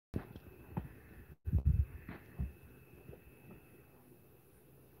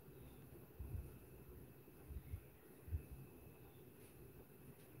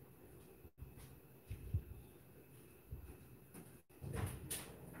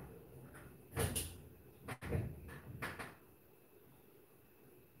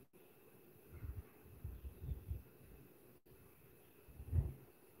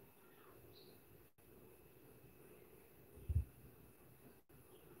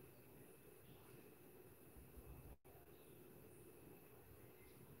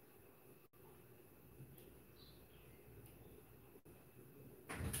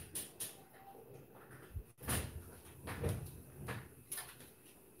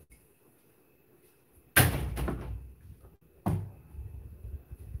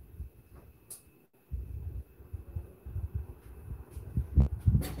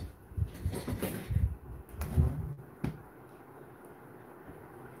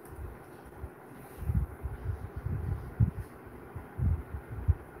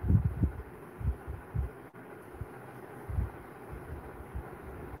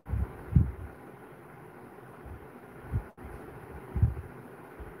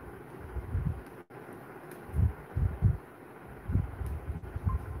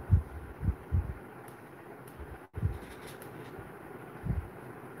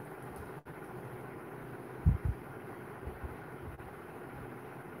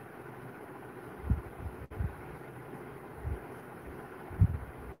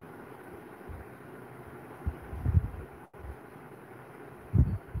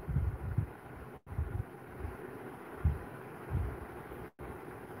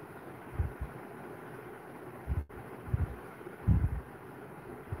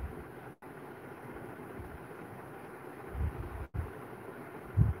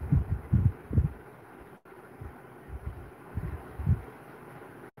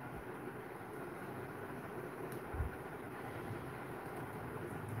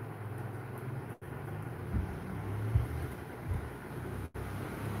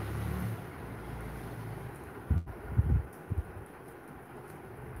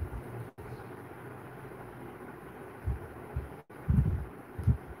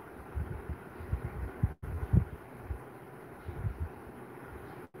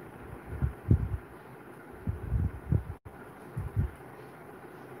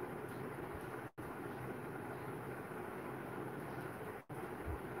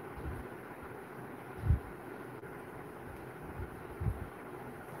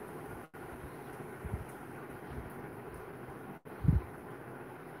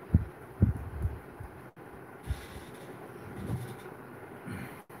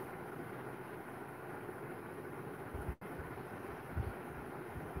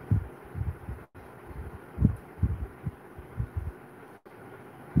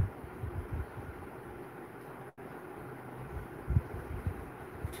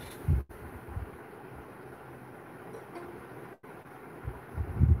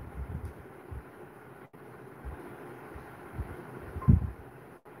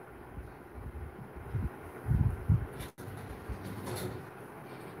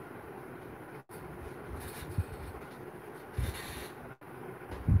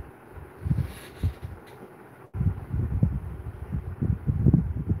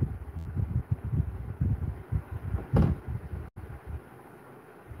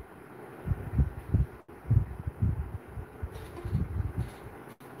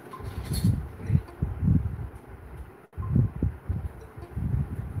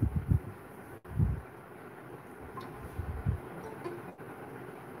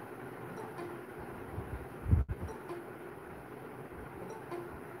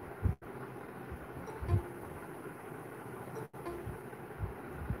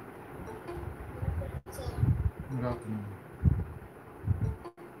Good afternoon.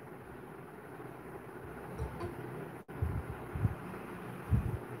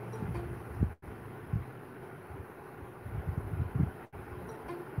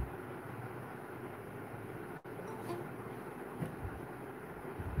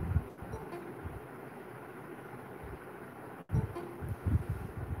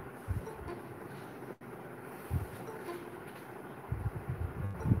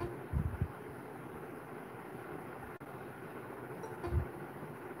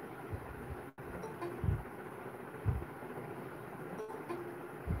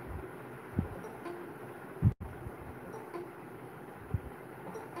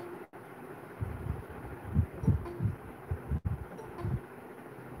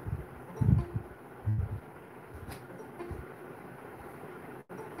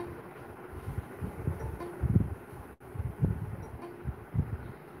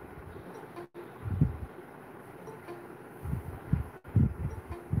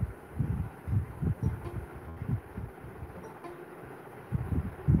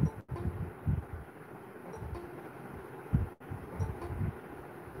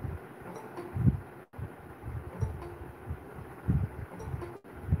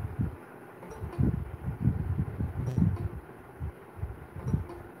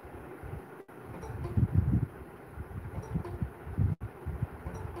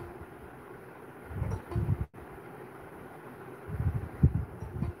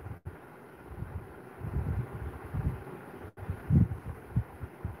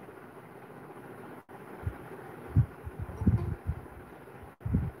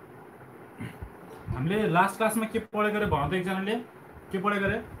 हामीले last क्लासमा के पढेको रे भन्नु त एकजनाले के पढेको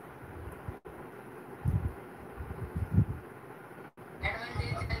रे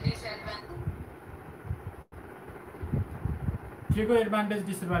के को एडभान्टेज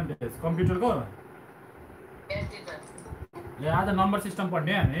डिसएडभान्टेज कम्प्युटरको ए आज नम्बर सिस्टम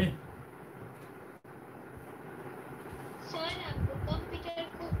पढ्ने हामी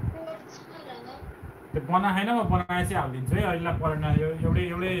त्यो बनाएन म बनाएपछि हालिदिन्छु है अहिले पढ्न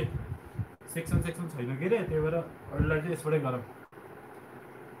एउटै सेक्सन छैन के रे त्यही भएर अरूलाई चाहिँ यसबाटै गरौँ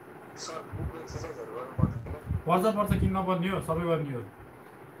पर्छ किन नपर्ने हो सबै गर्ने हो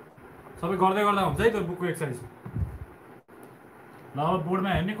सबै गर्दै गर्दा हुन्छ है त्यो बुकको एक्सर्साइज ल अब बोर्डमा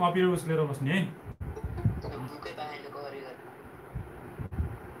हेर्ने कपी र उस लिएर बस्ने है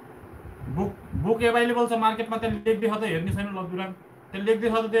बुक एभाइलेबल छ मार्केटमा त्यहाँ लेख्दै त हेर्ने छैन लब्दुराम त्यहाँ लेख्दै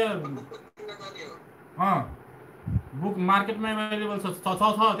छ त त्यहाँ बुक मार्केटमा एभाइलेबल छ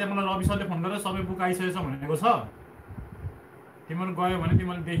त्यहाँ मलाई रवि सरले फोन गरेर सबै बुक आइसकेछ भनेको छ तिमीहरू गयो भने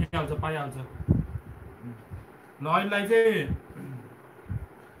तिमीहरूले देखिहाल्छ पाइहाल्छ ल अहिलेलाई चाहिँ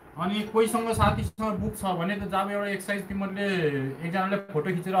अनि कोहीसँग साथीसँग बुक छ भने त जब एउटा एक्सर्साइज तिमीहरूले एकजनाले फोटो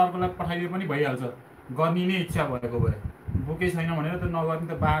खिचेर अर्कोलाई पठाइदिए पनि भइहाल्छ गर्ने नै इच्छा भएको भए बुकै छैन भनेर त नगर्ने त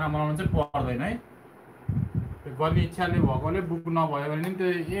बाहना बनाउनु चाहिँ पर्दैन है त्यो गर्ने इच्छाले भएकोले बुक नभयो भने त्यो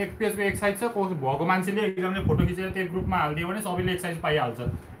एक पेजको एक्सर्साइज छ को भएको मान्छेले एकजनाले फोटो खिचेर त्यो ग्रुपमा हालिदियो भने सबैले एक्सर्साइज पाइहाल्छ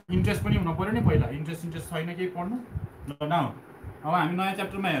इन्ट्रेस्ट पनि हुनु पऱ्यो नि पहिला इन्ट्रेस्ट छैन केही पढ्नु ल न अब हामी नयाँ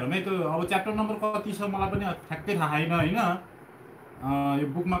च्याप्टरमा हेरौँ है त्यो अब च्याप्टर नम्बर कति छ मलाई पनि ठ्याक्कै थाहा छैन होइन यो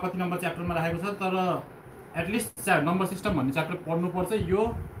बुकमा कति नम्बर च्याप्टरमा राखेको छ तर एटलिस्ट नम्बर सिस्टम भन्ने च्याप्टर पढ्नुपर्छ यो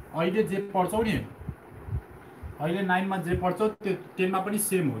अहिले जे पढ्छौ नि अहिले 9मा जे पढ्छौ त्यो 10मा पनि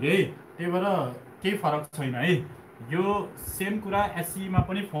सेम हो कि त्यही भएर केही फरक छैन है यो सेम कुरा एससीमा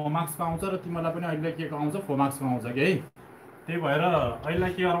पनि 4 मार्क्सको आउँछ र तिमीहरूलाई पनि अहिले के आउँछ 4 मार्क्सको आउँछ कि है त्यही भएर अहिले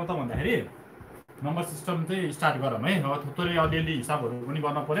के गरौँ त भन्दाखेरि नम्बर सिस्टम चाहिँ स्टार्ट गरौँ है अब थोरै अलिअलि हिसाबहरू पनि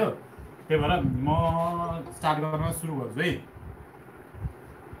गर्न पर्यो त्यही भएर म स्टार्ट गर्न सुरु गर्छु है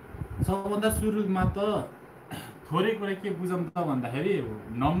सबभन्दा सुरुमा त थोरै कुरा के बुझौँ त भन्दाखेरि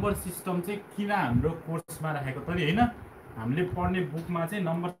नम्बर सिस्टम चाहिँ किन हाम्रो कोर्समा राखेको त नि होइन हामीले पढ्ने बुकमा चाहिँ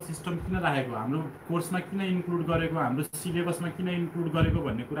नम्बर सिस्टम किन राखेको हाम्रो कोर्समा किन इन्क्लुड गरेको हाम्रो सिलेबसमा किन इन्क्लुड गरेको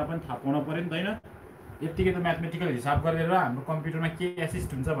भन्ने कुरा पनि थाहा पाउन पऱ्यो नि त होइन यतिकै त म्याथमेटिकल हिसाब गरेर हाम्रो कम्प्युटरमा के एसिस्ट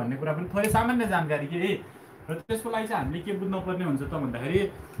हुन्छ भन्ने कुरा पनि थोरै सामान्य जानकारी के है र त्यसको लागि चाहिँ हामीले के बुझ्नुपर्ने हुन्छ त भन्दाखेरि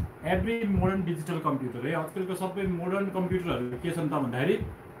एभ्री मोडर्न डिजिटल कम्प्युटर है आजकलको सबै मोडर्न कम्प्युटरहरू के छन् त भन्दाखेरि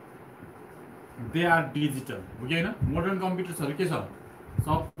दे आर डिजिटल हो कि होइन मोडर्न कम्प्युटर्सहरू के छ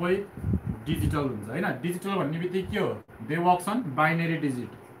सबै डिजिटल हुन्छ होइन डिजिटल भन्ने बित्तिकै के हो they works on binary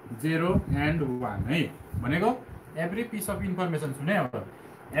digit 0 and 1 है भनेको एभ्री पिस अफ इन्फर्मेसन सुने अब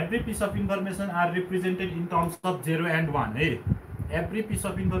every piece of information are represented in terms of 0 and 1 है every piece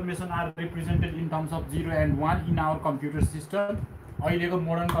of information are represented in terms of 0 and 1 in our computer system अहिलेको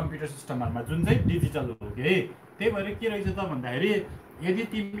modern computer सिस्टमहरूमा जुन चाहिँ digital हो कि त्यही भएर के रहेछ त भन्दाखेरि यदि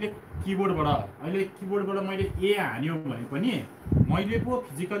तिमीले किबोर्डबाट अहिले किबोर्डबाट मैले ए हान्यो भने पनि मैले पो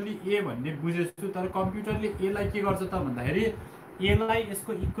फिजिकल्ली ए भन्ने बुझेछु, तर कम्प्युटरले एलाई के गर्छ त भन्दाखेरि एलाई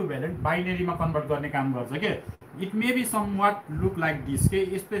यसको इक्विभ्यालेन्ट बाइनेरीमा कन्भर्ट गर्ने काम गर्छ के। It may be some what look like this के,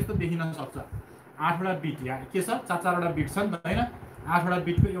 यस्तो यस्तो देखिन सक्छ। 8वटा बिट यहाँ के छ, 4-4वटा बिट छ नि त होइन, 8वटा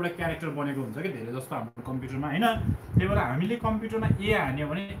बिटको एउटा क्यारेक्टर बनेको हुन्छ कि धेरै जस्तो हाम्रो कम्प्युटरमा होइन। त्यही भएर हामीले कम्प्युटरमा ए हान्यो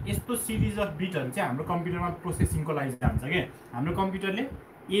भने यस्तो सिरिज अफ बिटहरू चाहिँ हाम्रो कम्प्युटरमा प्रोसेसिङको लागि जान्छ कि। हाम्रो कम्प्युटरले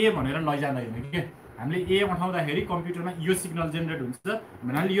ए भनेर लैजाँदैन कि। हामीले ए उठाउँदाखेरि कम्प्युटरमा यो सिग्नल जेनेरेट हुन्छ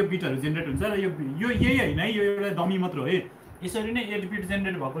भन्नाले यो बिटहरू जेनेरेट हुन्छ र यो यही होइन है, यो एउटा डमी मात्र हो है। यसरी नै 8 बिट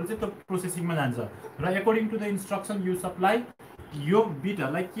जेनेरेट भएकोले चाहिँ त्यो प्रोसेसिङमा जान्छ र according to the instruction you supply यो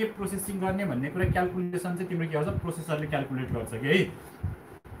बिटहरूलाई के प्रोसेसिङ गर्ने भन्ने कुरा क्यालकुलेसन चाहिँ तिम्रो के गर्छ, प्रोसेसरले क्यालकुलेट गर्छ कि है।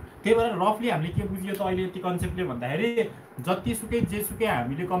 त्यही भएर रफली हामीले के बुझियो त अहिले यति कन्सेप्टले भन्दाखेरि जतिसुकै जेसुकै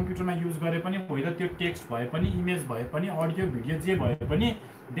हामीले कम्प्युटरमा युज गरे पनि होइन, त्यो टेक्स्ट भए पनि, इमेज भए पनि, अडियो भिडियो जे भए पनि,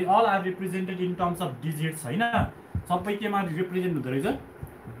 they all are represented in terms of digits होइन। सबै केमा रिप्रेजेन्ट हुँदो रहेछ,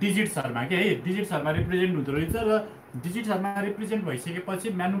 डिजिट्सहरूमा के है, डिजिट्सहरूमा रिप्रेजेन्ट हुँदो रहेछ। र डिजिटहरूमा रिप्रेजेन्ट भइसकेपछि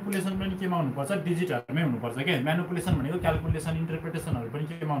म्यानुपुलेसन पनि केमा हुनुपर्छ, डिजिटहरूमै हुनुपर्छ क्या। म्यानुपुलेसन भनेको क्यालकुलेसन इन्टरप्रिटेसनहरू पनि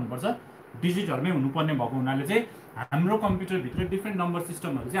केमा हुनुपर्छ, डिजिटहरूमै हुनुपर्ने भएको हुनाले चाहिँ हाम्रो कम्प्युटरभित्र डिफ्रेन्ट नम्बर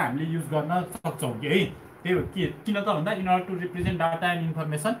सिस्टमहरू चाहिँ हामीले युज गर्न सक्छौँ कि है। त्यही हो के किन त भन्दा in order to represent data and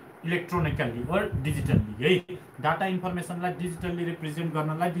information इलेक्ट्रोनिकल्ली or digitally है। डाटा इन्फर्मेसनलाई डिजिटल्ली रिप्रेजेन्ट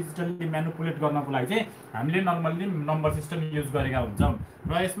गर्नलाई, डिजिटल्ली म्यानुपुलेट गर्नको लागि चाहिँ हामीले नर्मल्ली नम्बर सिस्टम युज गरेका हुन्छौँ।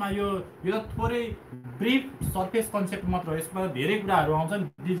 र यसमा यो त थोरै ब्रिफ सर्फेस कन्सेप्ट मात्र हो, यसमा धेरै कुराहरू आउँछन्।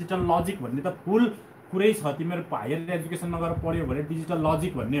 डिजिटल लजिक भन्ने त फुल कुरै छ, तिमीहरू हायर एजुकेसनमा गएर पढ्यो भने डिजिटल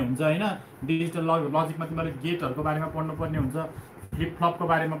लजिक भन्ने हुन्छ होइन। डिजिटल लजिकमा तिमीहरूले गेटहरूको बारेमा पढ्नुपर्ने हुन्छ, फ्लिप फ्लपको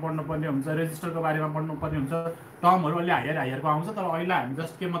बारेमा पढ्नुपर्ने हुन्छ, रेजिस्टरको बारेमा पढ्नुपर्ने हुन्छ। टर्महरू अलि हायरको आउँछ, तर अहिले हामी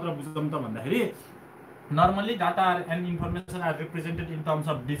जस्ट के मात्र बुझ्छौँ त भन्दाखेरि normally data and information are represented in terms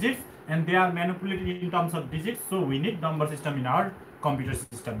of digits and they are म्यानुपुलेटेड in terms of digits, so we need number system in our computer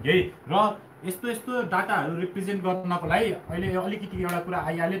system के। र यस्तो यस्तो डाटाहरू रिप्रेजेन्ट गर्नको लागि अहिले अलिकति एउटा कुरा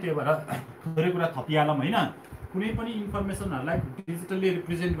आइहाल्यो, त्यही भएर थोरै कुरा थपिहालौँ होइन। कुनै पनि इन्फर्मेसनहरूलाई डिजिटल्ली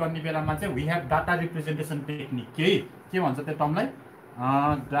रिप्रेजेन्ट गर्ने बेलामा चाहिँ we have data representation technique के भन्छ त्यो टर्मलाई,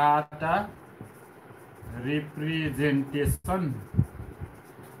 डाटा रिप्रेजेन्टेसन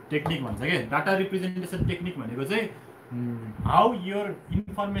टेक्निक भन्छ के। डाटा रिप्रेजेन्टेसन टेक्निक भनेको चाहिँ how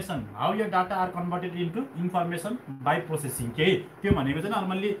your data are converted into information by processing के। त्यो भनेको चाहिँ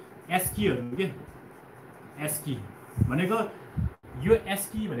नर्मल्ली एस्कीहरू के। एस्की भनेको यो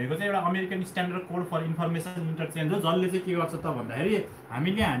एस्की भनेको चाहिँ एउटा American standard code for information interchange हो, जसले चाहिँ के गर्छ त भन्दाखेरि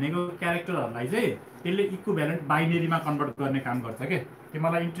हामीले हानेको क्यारेक्टरहरूलाई चाहिँ त्यसले इक्विभ्यालेन्ट बाइनेरीमा कन्भर्ट गर्ने काम गर्छ के। त्यो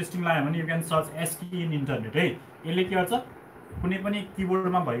मलाई इन्ट्रेस्टिङ लाग्यो भने you can search ASCII in internet है। यसले के गर्छ, कुनै पनि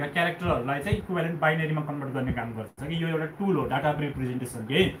किबोर्डमा भएका क्यारेक्टरहरूलाई चाहिँ इक्विभ्यालेन्ट बाइनेरीमा कन्भर्ट गर्ने काम गर्छ कि। यो एउटा टुल हो डाटा रिप्रेजेन्टेसन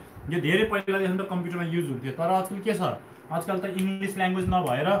के। यो धेरै पहिलादेखि त कम्प्युटरमा युज हुन्थ्यो, तर आजकल के छ, आजकल त इङ्ग्लिस ल्याङ्ग्वेज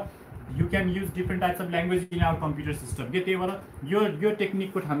नभएर you can use different types of language in our computer system के। त्यही भएर यो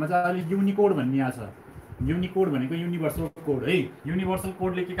टेक्निकको ठाउँमा चाहिँ अहिले युनिकोड भन्ने आएको छ। युनिकोड भनेको युनिभर्सल कोड है। युनिभर्सल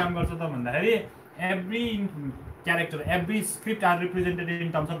कोडले के काम गर्छ त भन्दाखेरि every character, every script are represented in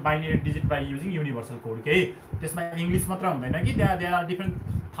terms of binary digit by using universal code के। त्यसमा इङ्ग्लिस मात्र हुँदैन कि, there are different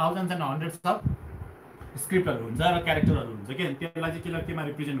thousands and hundreds of स्क्रिप्टहरू हुन्छ र क्यारेक्टरहरू हुन्छ कि। त्यसलाई चाहिँ केमा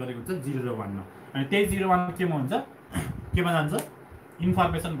रिप्रेजेन्ट गरेको हुन्छ, 0 र 1मा। अनि त्यही 0 1 केमा हुन्छ, केमा जान्छ,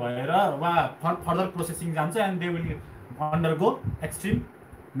 इन्फर्मेसन भएर वा फर्दर प्रोसेसिङ जान्छ and they will अन्डरगो extreme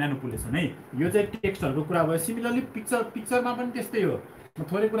manipulation है। यो चाहिँ टेक्स्टहरूको कुरा भयो। सिमिलरली पिक्चरमा पनि त्यस्तै हो। म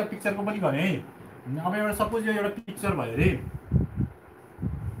थोरै कुरा पिक्चरको पनि गरेँ है। अब एउटा सपोज यो एउटा पिक्चर भयो अरे,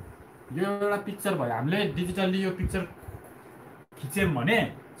 यो एउटा पिक्चर भयो, हामीले डिजिटल्ली यो पिक्चर खिच्यौँ भने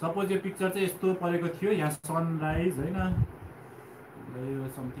सपोज यो पिक्चर चाहिँ यस्तो परेको थियो, यहाँ सनराइज होइन, यो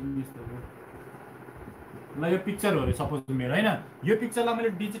समथिङ यस्तो हो ल, यो पिक्चर हो अरे सपोज मेरो होइन। यो पिक्चरलाई मैले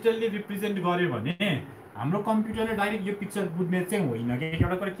डिजिटल्ली रिप्रेजेन्ट गरेँ भने हाम्रो कम्प्युटरले डाइरेक्ट यो पिक्चर बुझ्ने चाहिँ होइन कि।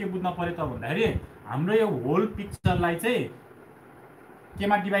 एउटा कुरा के बुझ्न पऱ्यो त भन्दाखेरि हाम्रो यो होल पिक्चरलाई चाहिँ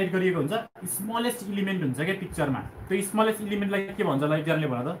केमा डिभाइड गरिएको हुन्छ, स्मलेस्ट इलिमेन्ट हुन्छ क्या पिक्चरमा। त्यो स्मलेस्ट इलिमेन्टलाई के भन्छ ल, एकजनाले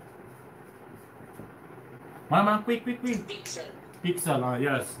भन त मलाई क्विक पिक्सल।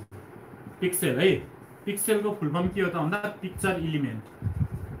 यस पिक्सेल है। पिक्सेलको फुल फर्म के हो त भन्दा पिक्चर इलिमेन्ट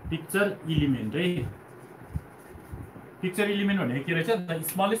है। पिक्चर इलिमेन्ट भनेको के रहेछ, the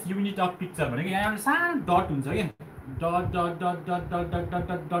smallest unit of picture भनेको यहाँ एउटा सानो डट हुन्छ क्या, dot dot dot dot dot dot dot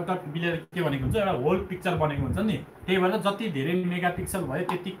dot dot dot मिलेर के भनेको हुन्छ, एउटा होल पिक्चर बनेको हुन्छ नि। त्यही भएर जति धेरै मेगा पिक्सल भयो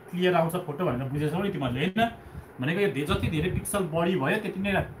त्यति क्लियर आउँछ फोटो भनेर बुझेछौ नि तिमीहरूले होइन। भनेको यो जति धेरै पिक्सल बढी भयो त्यति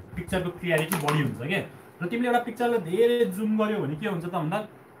नै पिक्चरको क्लियरिटी बढी हुन्छ क्या। र तिमीले एउटा पिक्चरलाई धेरै जुम गर्यो भने के हुन्छ त भन्दा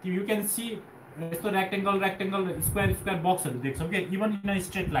यु क्यान सी यस्तो रेक्टेङ्गल स्क्वायर बक्सहरू देख्छौ क्या। इभन इन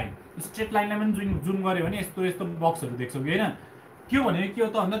स्ट्रेट लाइनलाई पनि जुम गर्यो भने यस्तो बक्सहरू देख्छौ कि होइन। त्यो भनेको के हो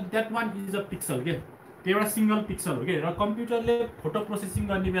त भन्दा that one is a pixel के, त्यो एउटा सिङ्गल पिक्सल हो कि। र कम्प्युटरले फोटो प्रोसेसिङ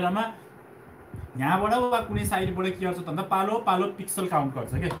गर्ने बेलामा यहाँबाट वा कुनै साइडबाट के गर्छ भन्दा पालो पालो पिक्सल काउन्ट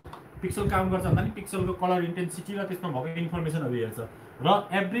गर्छ क्या। पिक्सल काउन्ट गर्छ भन्दा नि पिक्सलको कलर इन्टेन्सिटी र त्यसमा भएको इन्फर्मेसनहरू हेर्छ र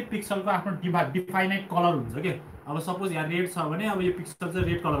एभ्री पिक्सलको आफ्नो डिफाइनाइट कलर हुन्छ क्या। अब सपोज यहाँ रेड छ भने अब यो पिक्सल चाहिँ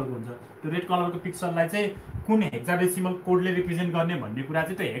रेड कलरको हुन्छ। त्यो रेड कलरको पिक्सललाई चाहिँ कुन हेक्साडेसिमल कोडले रिप्रेजेन्ट गर्ने भन्ने कुरा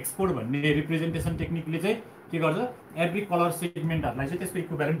चाहिँ त्यो हेक्स कोड भन्ने रिप्रेजेन्टेसन टेक्निकले चाहिँ के गर्छ, एभ्री कलर सेगमेन्टहरूलाई चाहिँ त्यसको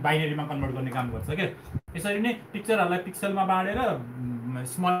इक्विभ्यालेन्ट बाइनेरीमा कन्भर्ट गर्ने काम गर्छ क्या। यसरी नै पिक्चरहरूलाई पिक्सलमा बाँडेर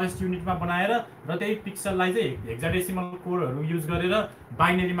स्मलेस्ट युनिटमा बनाएर र त्यही पिक्सललाई चाहिँ हेक्साडेसिमल कोडहरू युज गरेर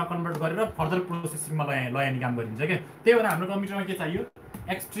बाइनेरीमा कन्भर्ट गरेर फर्दर प्रोसेसिङमा लयाउने काम गरिन्छ क्या। त्यही भएर हाम्रो कम्प्युटरमा के चाहियो,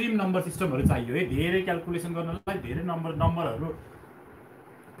 एक्सट्रिम नम्बर सिस्टमहरू चाहियो है। धेरै क्यालकुलेसन गर्नलाई, धेरै नम्बरहरू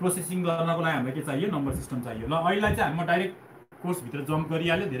प्रोसेसिङ गर्नको लागि हामीलाई के चाहियो, नम्बर सिस्टम चाहियो। ल अहिले चाहिँ हामी डाइरेक्ट कोर्सभित्र जम्प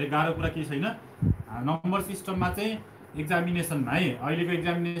गरिहाल्यो, धेरै गाह्रो कुरा केही छैन। नम्बर सिस्टममा चाहिँ एक्जामिनेसनमा है, अहिलेको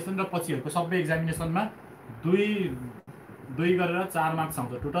एक्जामिनेसन र पछिहरूको सबै एक्जामिनेसनमा दुई गरेर 4 मार्क्स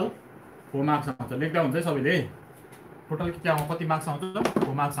आउँछ, टोटल 4 मार्क्स आउँछ। लेख्दा हुन्छ है सबैले, टोटल कति मार्क्स आउँछ,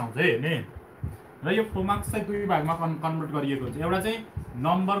 4 मार्क्स आउँछ है हेर्ने। र यो 4 मार्क्स चाहिँ दुई भागमा कन्भर्ट गरिएको हुन्छ। एउटा चाहिँ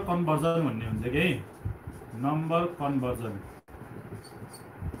नम्बर कन्भर्जन भन्ने हुन्छ कि नम्बर कन्भर्जन,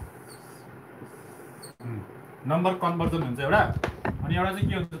 नम्बर कन्भर्जन हुन्छ एउटा। अनि एउटा चाहिँ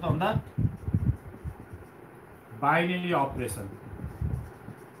के हुन्छ त भन्दा बाइनेरी अपरेसन।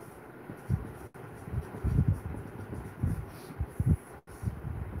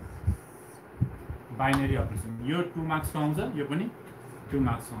 बाइनेरी अपरेसन यो 2 मार्क्सको आउँछ, यो पनि 2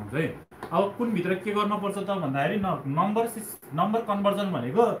 मार्क्सको आउँछ है। अब कुन भित्र के गर्नुपर्छ त भन्दाखेरि नम्बर कन्भर्जन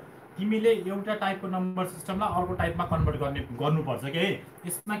भनेको तिमीले एउटा टाइपको नम्बर सिस्टमलाई अर्को टाइपमा कन्भर्ट गर्नुपर्छ के।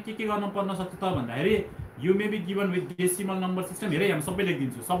 यसमा के गर्नु पर्न सक्छ त भन्दाखेरि you may be given with decimal number system. हेरे हामी सबै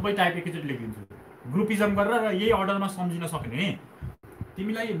लेखिदिन्छु, सबै टाइप एकैचोटि लेखिदिन्छु, ग्रुपिजम गरेर र यही अर्डरमा सम्झिन सक्ने।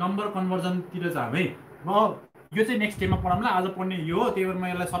 तिमीलाई नम्बर कन्भर्जनतिर जाऊ है। अब यो चाहिँ नेक्स्ट डेमा पढाउँला, आज पढ्ने यो हो, त्यही भएर म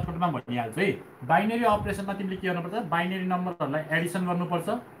यसलाई सर्टकटमा भनिहाल्छु है। बाइनेरी अपरेसनमा तिमीले के गर्नुपर्छ, बाइनेरी नम्बरहरूलाई एडिसन गर्नुपर्छ,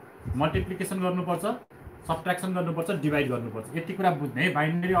 मल्टिप्लिकेसन गर्नुपर्छ, सब्ट्र्याक्सन गर्नुपर्छ, डिभाइड गर्नुपर्छ। यति कुरा बुझ्ने है।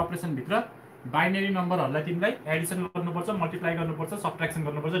 बाइनेरी अपरेसनभित्र बाइनेरी नम्बरहरूलाई तिमीलाई एडिसन गर्नुपर्छ, मल्टिप्लाई गर्नुपर्छ, सब्ट्र्याक्सन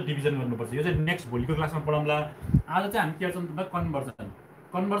गर्नुपर्छ, डिभिजन गर्नुपर्छ। यो चाहिँ नेक्स्ट भोलिको क्लासमा पढाउँला। आज चाहिँ हामी के गर्छौँ भन्दा कन्भर्जन।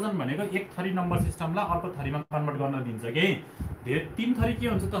 कन्भर्जन भनेको एक थरी नम्बर सिस्टमलाई अर्को थरीमा कन्भर्ट गर्न दिन्छ कि। धेरै 3 थरी के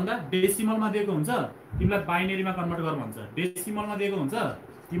हुन्छ त भन्दा डेसिमलमा दिएको हुन्छ, तिमीलाई बाइनेरीमा कन्भर्ट गर भन्छ। डेसिमलमा दिएको हुन्छ,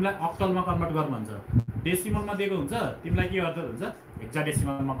 तिमीलाई अक्टलमा कन्भर्ट गर भन्छ। डेसिमलमा दिएको हुन्छ, तिमीलाई के गर्दा हुन्छ,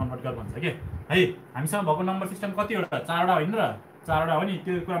 हेक्साडेसिमलमा कन्भर्ट गर भन्छ के है। हामीसँग भएको नम्बर सिस्टम कतिवटा, 4वटा होइन र 4वटा हो नि।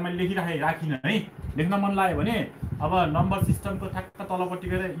 त्यो कुरा मैले राखिनँ है। लेख्न मन लाग्यो भने अब नम्बर सिस्टमको ठ्याक्क तलपट्टि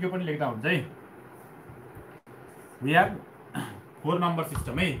गएर यो पनि लेख्दा हुन्छ है। वी हेभ 4 नम्बर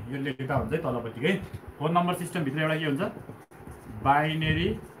सिस्टम है, यो लेख्दा हुन्छ है तलपट्टि है। 4 नम्बर सिस्टमभित्र एउटा के हुन्छ, बाइनेरी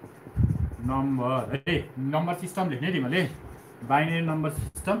नम्बर है। नम्बर सिस्टम लेख्ने तिमीले, बाइनेरी नम्बर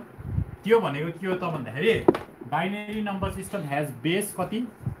सिस्टम। त्यो भनेको के हो त भन्दाखेरि binary number system has base कति,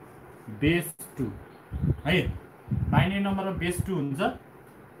 बेस 2 है। बाइनेरी नम्बरमा बेस 2 हुन्छ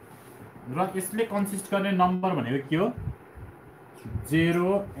र यसले कन्सिस्ट गर्ने नम्बर भनेको के हो,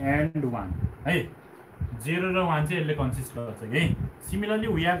 0 and 1 है। 0 र 1 चाहिँ यसले कन्सिस्ट गर्छ है। Similarly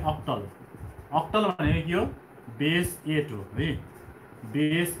we have octal. Octal भनेको के हो, बेस 8 हो है,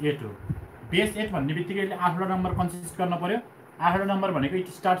 बेस 8 हो। बेस 8 भन्ने बित्तिकै यसले 8वटा नम्बर कन्सिस्ट गर्न पर्यो। 8वटा नम्बर भनेको इट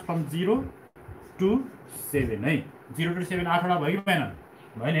स्टार्ट फ्रम 0 to 7 है। 0 to 7 8वटा भयो कि भएन,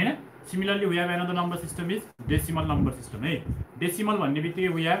 भएन होइन। Similarly we have another number system is decimal number system है। डेसिमल भन्ने बित्तिकै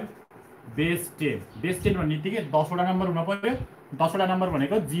वी हेभ बेस 10। बेस 10 भन्ने बित्तिकै 10वटा नम्बर हुन पर्यो। 10वटा नम्बर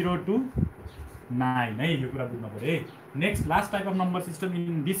भनेको 0 to 9 है। यो कुरा बुझ्नु पर्यो है। Next last type of number system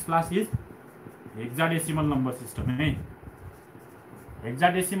in this class is hexadecimal number system है।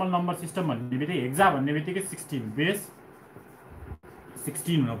 हेक्साडेसिमल नम्बर सिस्टम भन्ने बित्तिकै हेक्सा भन्ने बित्तिकै 16, बेस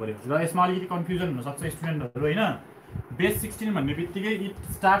 16 हुन पर्यो। र यसमा अलिकति कन्फ्युजन हुनसक्छ स्टुडेन्टहरू होइन। बेस 16 भन्ने बित्तिकै इट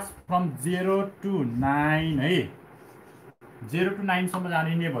स्टार्ट्स फ्रम 0 to 9 है। 0 to 9 सम्म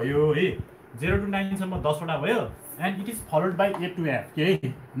जाने नै भयो है। 0 to 9 सम्म 10वटा भयो। And it is followed by A to F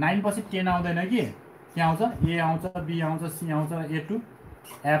के 9 पछि 10 आउँदैन कि के आउँछ, A आउँछ, B आउँछ, C आउँछ, A to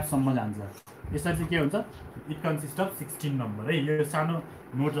F सम्म जान्छ। यसरी चाहिँ के हुन्छ, इट कन्सिस्ट अफ 16 नम्बर है। यो सानो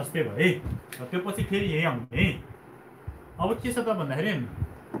नोट जस्तै भयो है। र त्यो पछि फेरि यही आउने है। अब के छ त भन्दाखेरि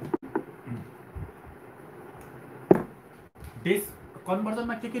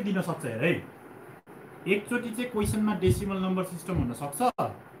कन्भर्जनमा के दिन सक्छ हेर है। एकचोटि चाहिँ क्वेसनमा डेसिमल नम्बर सिस्टम हुन सक्छ,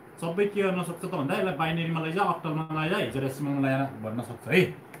 सबै के गर्न सक्छ त भन्दा यसलाई बाइनेरीमा लैजा, अक्टलमा लैजा, हेक्साडेसिमलमा लैजा भन्न सक्छ है।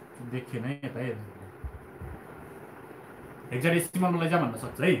 देखेन है यता है, हेक्साडेसिमलमा लैजा भन्न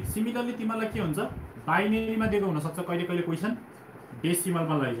सक्छ है। सिमिलरली तिमीलाई के हुन्छ, बाइनेरीमा दिएको हुन सक्छ कहिले कहिले क्वेसन,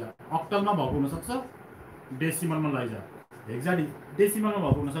 डेसिमलमा लैजा, अक्टलमा भएको हुनसक्छ, डेसिमलमा लैजा, हेक्साडेसिमलमा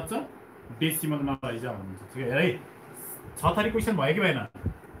भएको हुनसक्छ, डेसिमलमा लैजा भन्नुहुन्छ है। 6 थरी क्वेसन भयो कि भएन?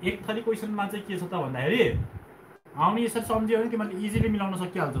 1 थरी क्वेसनमा चाहिँ के छ त भन्दाखेरि आउने यसरी सम्झ्यो भने तिमीले इजिली मिलाउन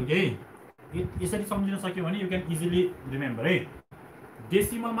सकिहाल्छौ के। यसरी सम्झिन सक्यो भने यु क्यान इजिली रिमेम्बर है।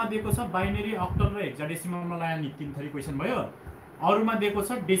 डेसिमलमा दिएको छ बाइनरी, अक्टल र हेक्साडेसिमलमा लाएन नि 3 थरी क्वेसन भयो। अरूमा दिएको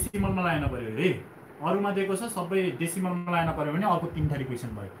छ डेसिमलमा लाएन पर्यो है। अरूमा दिएको छ सबै डेसिमलमा लाएन पर्यो भने अर्को 3 थरी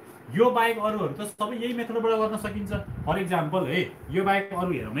क्वेसन भयो। यो बाहेक अरूहरू त सबै यही मेथडबाट गर्न सकिन्छ। फर एक्जाम्पल है, यो बाहेक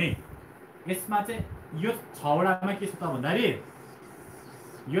अरू हेरौँ है। यसमा चाहिँ यो 6 वटामा के छ त भन्दाखेरि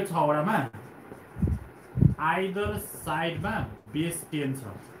यो 6 वटामा आइदर साइडमा बेस 10 छ,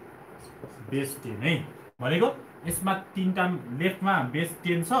 बेस 10 है भनेको यसमा 3टा लेफ्टमा बेस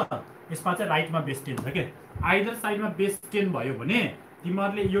 10 छ, यसमा चाहिँ राइटमा बेस 10 छ के। आइदर साइडमा बेस 10 भयो भने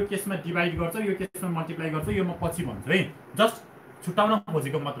तिमीहरूले यो केसमा डिभाइड गर्छौ, यो केसमा मल्टिप्लाई गर्छौ, यो म पछि भन्छु है। जस्ट छुट्याउन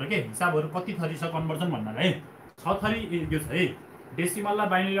खोजेको मात्र के, हिसाबहरू कति थरी छ कन्भर्जन भन्नलाई है। 6 थरी यो छ है, डेसिमललाई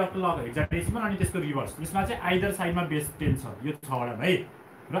बाइनरी, अक्टल, हेक्साडेसिमल अनि त्यसको रिभर्स। यसमा चाहिँ आइदर साइडमा बेस 10 छ यो 6 वटामा है।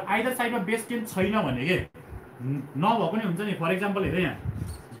 र आइदर साइडमा बेस 10 छैन भने के नभएको पनि हुन्छ नि। फर एक्जाम्पल हेर यहाँ,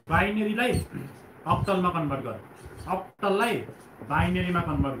 बाइनरीलाई अक्टलमा कन्भर्ट गर, अक्टललाई बाइनरीमा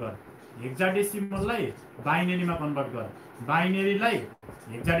कन्भर्ट गर, हेक्साडेसिमललाई बाइनरीमा कन्भर्ट गर, बाइनरीलाई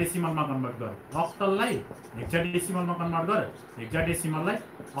हेक्साडेसिमलमा कन्भर्ट गर, अक्टललाई हेक्साडेसिमलमा कन्भर्ट गर, हेक्साडेसिमललाई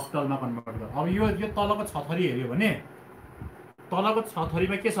अक्टलमा कन्भर्ट गर। अब यो तलको 6 थरी हेऱ्यो भने तलको 6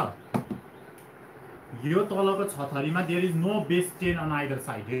 थरीमा के छ, यो तलको 6 थरीमा there is no base 10 on either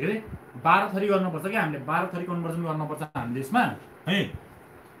side. हेरे 12 थरी गर्नुपर्छ कि हामीले, 12 थरी कन्भर्जन गर्नुपर्छ हामीले यसमा है।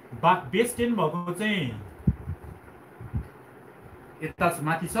 बेस 10 भएको चाहिँ यता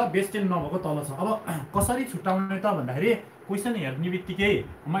माथि छ, बेस 10 नभएको तल छ। अब कसरी छुट्याउने त भन्दाखेरि क्वेसन हेर्ने बित्तिकै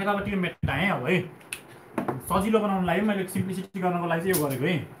म यताबाट यो मेटाएँ अब है, सजिलो बनाउनु लागि मैले सिम्प्लिसिटी गर्नको लागि चाहिँ यो गरेको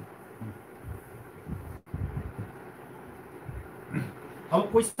है। अब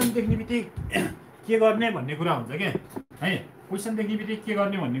क्वेसन देख्ने बित्तिकै के गर्ने भन्ने कुरा हुन्छ के है। क्वेसन देख्ने बित्तिकै के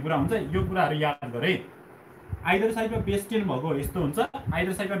गर्ने भन्ने कुरा हुन्छ, यो कुराहरू याद गर है। आइदर साइडमा बेस 10 भएको यस्तो हुन्छ,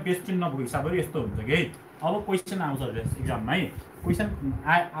 आइदर साइडमा बेस 10 नभएको हिसाबहरू यस्तो हुन्छ कि। अब क्वेसन आउँछ एक्जाममा है, क्वेसन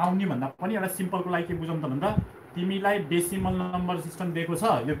आउने भन्दा पनि एउटा सिम्पलको लागि के बुझौँ त भन्दा, तिमीलाई डेसिमल नम्बर सिस्टम दिएको छ,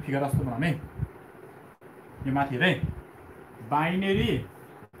 यो फिगर जस्तो बनाउने, यो माथि है बाइनरी,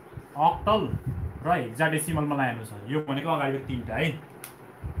 अक्टल र हेक्साडेसिमलमा लानु छ। यो भनेको अगाडि 3टा है,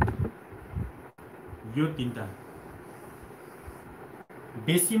 यो 3टा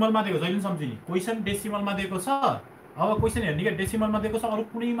डेसिमलमा दिएको छ, अहिले सम्झिने क्वेसन डेसिमलमा दिएको छ। अब क्वेसन हेर्ने कि डेसिमलमा दिएको छ, अरू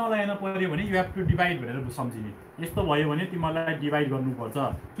कुनैमा लाएन पर्यो भने यु हेभ टु डिभाइड भनेर सम्झिने। यस्तो भयो भने तिमीलाई डिभाइड गर्नुपर्छ।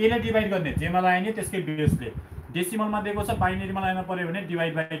 केले डिभाइड गर्ने, जेमा लाएन त्यसकै बेसले। डेसिमलमा दिएको छ, बाइनरीमा लाएन पर्यो भने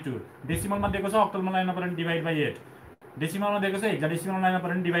डिभाइड बाई 2, डेसिमलमा दिएको छ, अक्टलमा लाएन पर्यो भने डिभाइड बाई 8, डेसिमलमा दिएको छ, हेक्साडेसिमलमा लाएन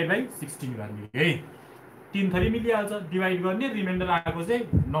पर्यो भने डिभाइड बाई 16 गर्ने है। 3 थरी मिलिहाल्छ, डिभाइड गर्ने, रिमाइन्डर आएको चाहिँ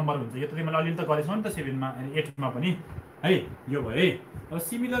नम्बर हुन्छ। यो त तिमीले अलिअलि त गरेछौ नि त 7मा अनि 8मा पनि है। यो भयो है। अब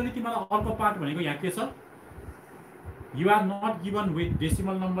सिमिलरली तिमीलाई अर्को पार्ट भनेको यहाँ के छ, you are not given with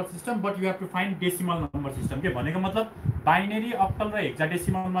decimal number system but you have to find decimal number system. के भनेको मतलब बाइनरी, अक्टल र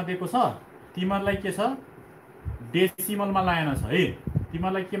हेक्साडेसिमलमा दिएको छ, तिमीहरूलाई के छ डेसिमलमा लाएन छ है।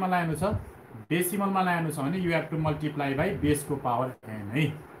 तिमीहरूलाई केमा लाएन छ, डेसिमलमा लाएन छ भने you have to multiply by बेसको power n है,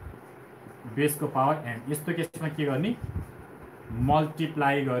 बेसको पावर n। यस्तो केसमा के गर्ने,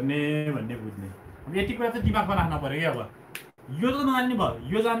 मल्टिप्लाई गर्ने भन्ने बुझ्ने। अब यति कुरा चाहिँ दिमागमा राख्न पर्यो कि। अब यो त नजान्ने भयो,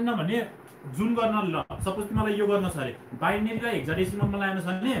 यो जान्न भने जुन गर्न, ल सपोज तिमीलाई यो गर्न छ अरे, बाइनरीलाई हेक्साडेसिमलमा लाएन छ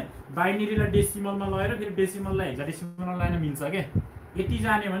भने बाइनरीलाई डेसिमलमा लगेर फेरि डेसिमललाई हेक्साडेसिमलमा लाएन मिल्छ के। यति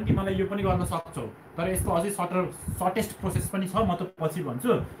जाने भने तिमीलाई यो पनि गर्न सक्छौ। तर यस्तो अझै सर्टेस्ट प्रोसेस पनि छ, म त पछि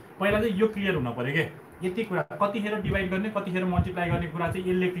भन्छु। पहिला चाहिँ यो क्लियर हुन पर्यो के। यति कुरा कतिखेर डिभाइड गर्ने, कतिखेर मल्टिप्लाई गर्ने कुरा चाहिँ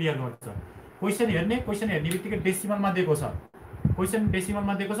यसले क्लियर गर्छ। क्वेसन हेर्ने बित्तिकै डेसिमलमा दिएको छ, क्वेसन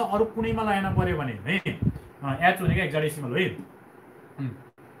डेसिमलमा दिएको छ, अरू कुनैमा लाएन पर्यो भने है, एच भनेको हेक्साडेसिमल है,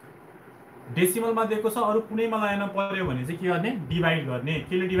 डेसिमलमा दिएको छ, अरू कुनैमा लाएन पर्यो भने चाहिँ के गर्ने, डिभाइड गर्ने।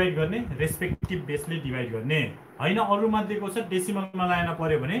 केले डिभाइड गर्ने, रेस्पेक्टिभ बेसले डिभाइड गर्ने होइन। अरूमा दिएको छ, डेसिमलमा लाएन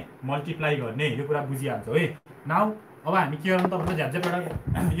पर्यो भने मल्टिप्लाई गर्ने। यो कुरा बुझिहाल्छौ है। नाउ अब हामी के गरौँ त भन्दा झ्याप एउटा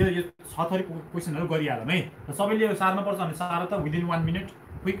यो 6 थरी क्वेसनहरू गरिहालौँ है। र सबैले यो सार्नुपर्छ भने सार त विदिन 1 मिनट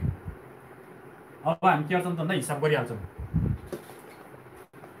क्विक। अब हामी के गर्छौँ त भन्दा हिसाब गरिहाल्छौँ।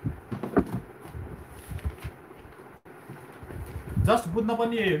 जस्ट बुझ्न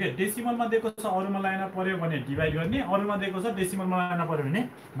पर्ने यही हो कि डेसिमलमा दिएको छ, अरूमा लाएन पर्यो भने डिभाइड गर्ने, अरूमा दिएको छ, डेसिमलमा लाएन पर्यो भने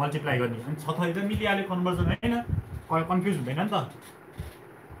मल्टिप्लाई गर्ने। अनि 6 थरी त मिलिहाल्यो कन्भर्जन होइन, कन्फ्युज हुँदैन नि त।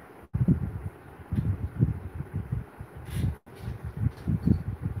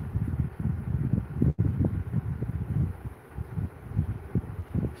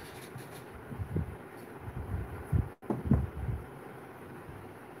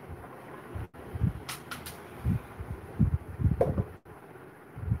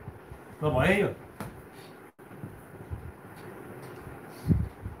 ल भयो यो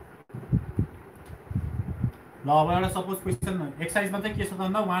ल अब एउटा सपोज क्वेसन एक्सरसाइजमा चाहिँ के छ त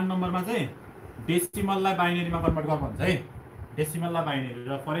भन्दा 1 नम्बरमा चाहिँ डेसिमललाई बाइनेरीमा कन्भर्ट गर भन्छ है डेसिमललाई बाइनेरी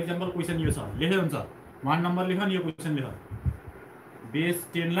र फर एक्जाम्पल क्वेसन यो छ लेखे हुन्छ 1 नम्बर लेख नि यो क्वेसन लेख बेस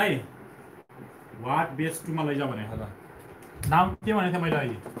 10 लाई वाट बेस 2 मा लैजा भनेको छ नाम के भनेको थिएँ मैले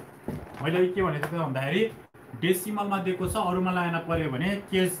अहिले के भनेको थिएँ भन्दाखेरि डेसिमलमा दिएको छ अरूमा लाएन पर्यो भने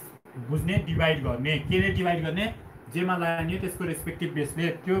के बुझ्ने डिभाइड गर्ने केले डिभाइड गर्ने जेमा लाने त्यसको रेस्पेक्टिभ बेसले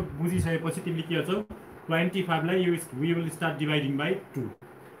त्यो बुझिसकेपछि तिमीले के गर्छौ 25 lie we will start dividing by 2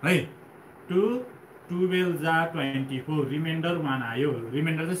 है 2 12 जा 24 रिमाइन्डर 1 आयो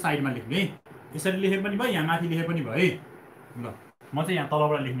रिमाइन्डर चाहिँ साइडमा लेख्ने है यसरी लेखे पनि भयो यहाँ माथि लेखे पनि भयो है ल म चाहिँ यहाँ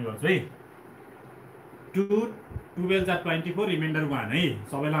तलबाट लेख्ने गर्छु है 2 12 जा 24 रिमाइन्डर 1 है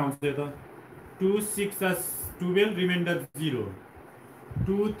सबैलाई आउँछ यो त 2 6 जा 12 रिमाइन्डर 0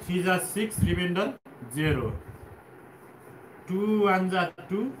 2 3 जा 6 रिमाइन्डर 0 2 1 जा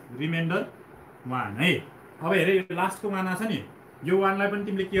 2 रिमाइन्डर 1 है अब हेरे यो लास्टको 1 आछ नि यो 1 लाई पनि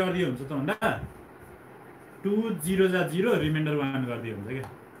तिमीले के गर्दियो हुन्छ त भन्दा 2 0 जा 0 रिमाइन्डर 1 गर्दियो हुन्छ के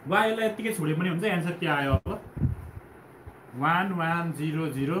वा यसलाई यतिकै छोडे पनि हुन्छ एन्सर के आयो अब 1 1 0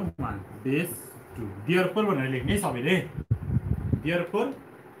 0 1 बेस 2 देयरफोर भनेर लेख्ने सबैले therefore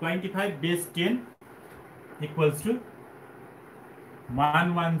 25 base 10 equals to 1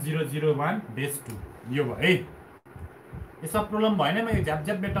 1 0 0 1 base 2 यो भयो है यसमा प्रब्लम भएन म यो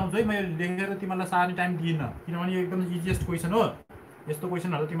झ्याप मेटाउँछु है मैले लेखेर तिमीलाई सानो टाइम दिइनँ किनभने यो एकदम इजिएस्ट क्वेसन हो यस्तो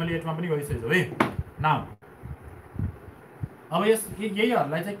क्वेसनहरू तिमीले एटमा पनि गरिसकेछौ है नाउ अब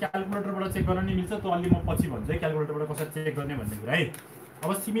यहीहरूलाई चाहिँ क्यालकुलेटरबाट चेक गर्न नि मिल्छ त अलि म पछि भन्छु है क्यालकुलेटरबाट कसरी चेक गर्ने भन्ने कुरा है अब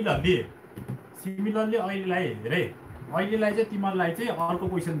सिमिलरली अहिलेलाई चाहिँ तिमीहरूलाई चाहिँ अर्को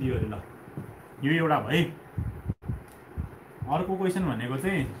क्वेसन दियो अरे ल यो एउटा भयो अर्को क्वेसन भनेको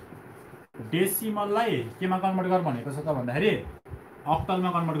चाहिँ डेसिमललाई केमा कन्भर्ट गर भनेको छ त भन्दाखेरि अक्टलमा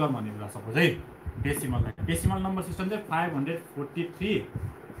कन्भर्ट गर भनेको छ सपोज है डेसिमल नम्बर सिस्टम चाहिँ 543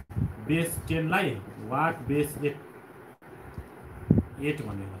 बेस 10 लाई वाट बेस 8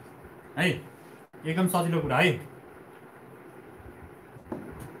 भनेको है एकदम सजिलो कुरा है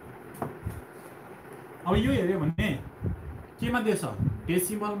अब यो हेर्यो भने केमा दिएछ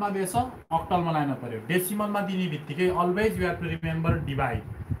डेसिमलमा दिएछ अक्टलमा लान पर्यो डेसिमलमा दिने बित्तिकै always you have to remember divide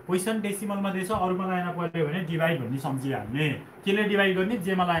question डेसिमलमा दिएछ अरूमा लान पर्यो भने डिभाइड भन्ने सम्झिहाल्ने केले डिभाइड गर्ने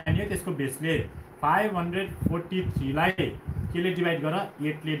जेमा लाने त्यसको बेसले 543 लाई केले डिभाइड गर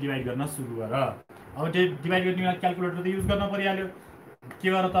 8 ले डिभाइड गर्न सुरु गर अब डिभाइड गर्ने क्यालकुलेटर त युज गर्न परिहाल्यो के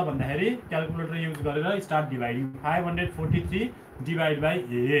गर त भन्दाखेरि क्यालकुलेटर युज गरेर स्टार्ट डिभाइडिङ 543 डिभाइड बाइ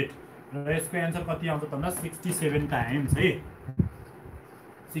 8 र यसको एन्सर कति आउँछ त भन्दा 67 टाइम्स है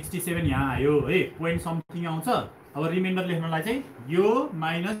 67 यहाँ आयो है पोइन्ट समथिङ आउँछ अब रिमाइन्डर लेख्नलाई चाहिँ यो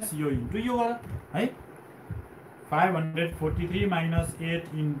माइनस यो इन्टु यो गर है 543 माइनस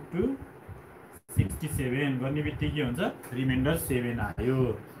 8 इन्टु 67 गर्ने बित्तिकै के हुन्छ रिमाइन्डर 7 आयो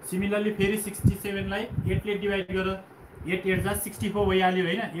सिमिलरली फेरि 67 लाई 8 ले डिभाइड गर 8 8 जा 64 भइहाल्यो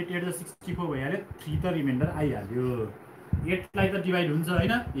हैन 8 8 जा 64 भइहाल्यो 3 त रिमाइन्डर आइहाल्यो 8 लाई त डिभाइड हुन्छ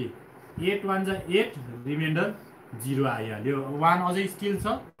हैन 8 1 जा 8 रिमाइन्डर 0 आइहाल्यो 1 अझै स्टिल छ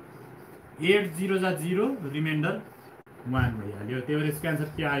 8 0 जा 0 रिमाइन्डर 1 भइहाल्यो त्यही भएर यसको एन्सर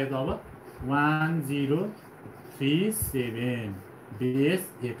के आयो त अब 1037 बेस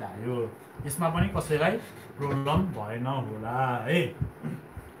 8 आयो यसमा पनि कसैलाई प्रब्लम भएन होला है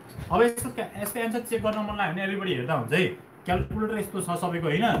अब यसको एन्सर चेक गर्न मन लाग्यो भने एभ्रीबडी हेर्दा हुन्छ है क्यालकुलेटर यस्तो छ सबैको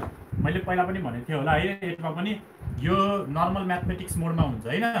हैन मैले पहिला पनि भनेको थिएँ होला है यसमा पनि यो नर्मल म्याथमेटिक्स मोडमा हुन्छ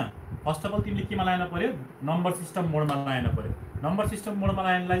हैन फर्स्ट अफ अल तिमीले केमा लान पर्यो नम्बर सिस्टम मोडमा लान पर्यो नम्बर सिस्टम मोडमा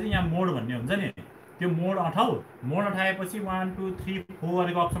लानलाई चाहिँ यहाँ मोड भन्ने हुन्छ नि त्यो मोड अठाउ मोड अठाएपछि 1 2 3 4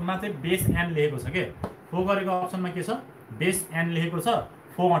 गरेको अप्सनमा चाहिँ बेस एन लेखेको छ के 4 गरेको अप्सनमा के छ बेस एन लेखेको छ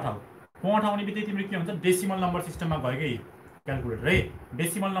 4 अठाउ 4 अठाउने बित्तिकै तिम्रो के हुन्छ डेसिमल नम्बर सिस्टममा गयो के क्यालकुलेटर है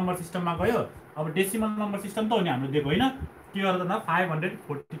डेसिमल नम्बर सिस्टममा गयो अब डेसिमल नम्बर सिस्टम त हो नि हाम्रो दिएको हैन के गर्दा न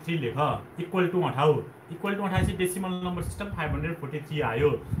 543 लेख equal to अठाउ equal to अठाएपछि decimal number system 543 आयो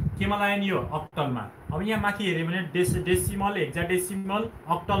केमा लाग्यो नि यो अक्टलमा अब यहाँ माथि हेर्यो भने डेसिमल हेक्साडेसिमल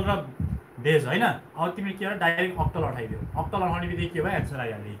अक्टल र बेस हैन अब तिमीले के गर डाइरेक्ट अक्टल अठाइदियो अक्टल अठाउने बित्तिकै के भयो एन्सर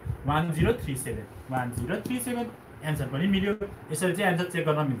आइहाल्यो 1037 एन्सर पनि मिल्यो यसरी चाहिँ एन्सर चेक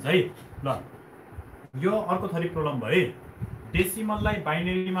गर्न मिल्छ है ल यो अर्को थरी प्रब्लम भयो डेसिमललाई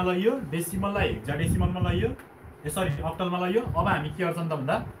बाइनेरीमा लैयो डेसिमललाई हेक्साडेसिमलमा लैयो सरी अक्टलमा लैयो अब हामी के गर्छौं त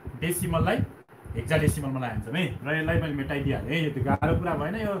भन्दा डेसिमललाई हेक्साडेसिमलमा लान्छौँ है र यसलाई मैले मेटाइदिहालेँ यो त गाह्रो कुरा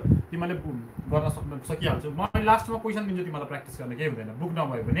भएन यो तिमीले गर्न सकिहाल्छौ म लास्टमा क्वेसन दिन्छु तिमीलाई प्र्याक्टिस गर्न केही हुँदैन बुक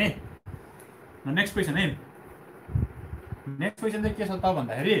नभयो भने नेक्स्ट क्वेसन है नेक्स्ट क्वेसन चाहिँ के छ त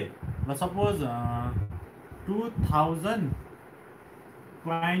भन्दाखेरि ल सपोज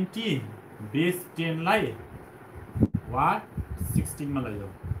 2020 बेस 10 लाई वाट 16 मा लैजाऊ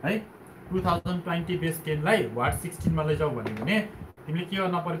है 2020 बेस 10 लाई वाट 16 मा लैजाऊ भन्यो भने तिमीले के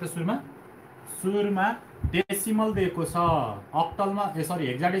गर्न पर्यो त सुरुमा डेसिमल दिएको छ अक्टलमा सरी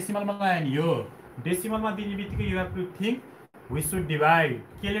हेक्साडेसिमलमा ल्यायो नि यो डेसिमलमा दिने बित्तिकै you have to think we should divide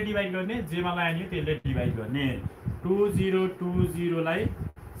केले डिवाइड गर्ने जेमा ल्यायो नि त्यसले डिवाइड गर्ने 2020 लाई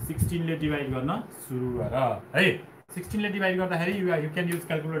 16 ले डिवाइड गर्न सुरु गर है 16 ले डिवाइड गर्दाखेरि you can use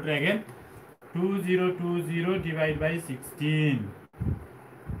calculator again 2020 divide by 16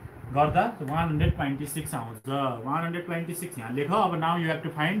 गर्दा 126 आउँछ 126 यहाँ लेख अब now you have to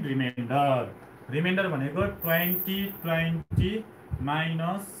find reminder भनेको 2020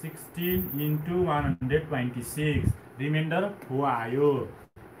 minus 16 into 126 रिमाइन्डर 4 आयो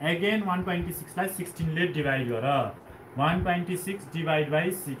अगेन 126 लाई 16 ले डिवाइड गर 126 डिवाइड बाइ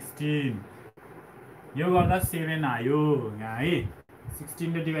 16 यो गर्दा 7 आयो यहाँ है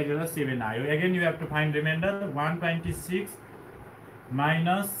 16 ले डिवाइड गर्दा 7 आयो again you have to find reminder 126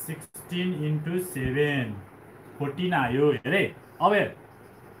 minus 16 into 7 14 आयो हेरे अब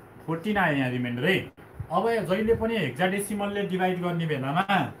 14 आयो यहाँ रिमाइन्डर है अब जहिले पनि हेक्साडेसिमलले डिवाइड गर्ने बेलामा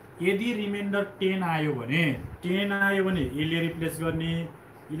यदि रिमाइन्डर 10 आयो भने 10 आयो भने ए ले रिप्लेस गर्ने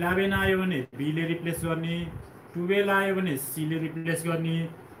 11 आयो भने बी ले रिप्लेस गर्ने 12 आयो भने सी ले रिप्लेस गर्ने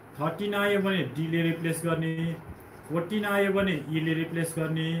 13 आयो भने डी ले रिप्लेस गर्ने 14 आयो भने ई ले रिप्लेस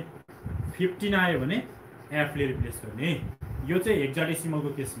गर्ने 15 आयो भने एफ ले रिप्लेस गर्ने यो चाहिँ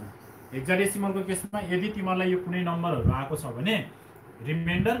हेक्साडेसिमलको केसमा यदि तिमीलाई यो कुनै नम्बरहरु आएको छ भने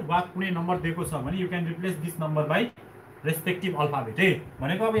रिमाइन्डर वा कुनै नम्बर दिएको छ भने you can replace this number by respective alphabet है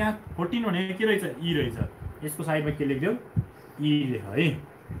भनेको अब यहाँ 14 भनेको के रहेछ ई रहेछ यसको साइडमा के लेख्दियौ ई लेख है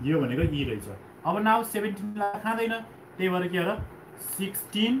यो भनेको ई रहेछ अब नाउ 17 लाई खादैन त्यही भएर के हो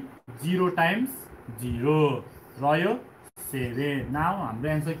 16 0 टाइम्स 0 रह्यो 7 नाउ हाम्रो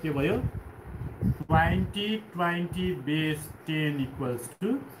आन्सर के भयो 2020 base 10 equals to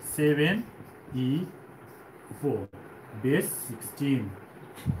 7e4 base 16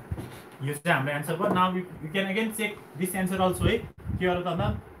 यो चाहिँ हाम्रो आन्सर भयो now you can again check this answer also है के हो त भन्दा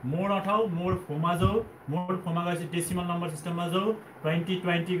मोड अठाउ मोड फोमा जाऊ मोड फोमा गएपछि डेसिमल नम्बर सिस्टममा जाऊ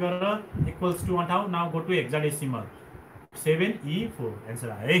 2020 गरेर equals to अठाउ now go to hexadecimal 7e4 answer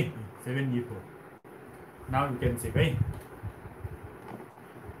आयो है 7e4 now you can check है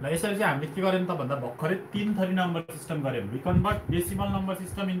ल यसरी चाहिँ हामीले के गर्यौं त भन्दा भर्खरै 3 थरी नम्बर सिस्टम गर्यौं we convert decimal number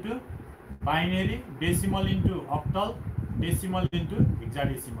system into binary decimal into octal decimal into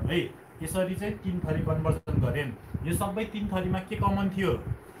hexadecimal है यसरी चाहिँ 3 थरी कन्भर्सन गर्यौं यो सबै 3 थरीमा के कमन थियो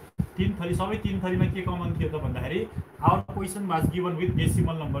 3 थरी सबै 3 थरीमा के कमन थियो त भन्दाखेरि our question was given with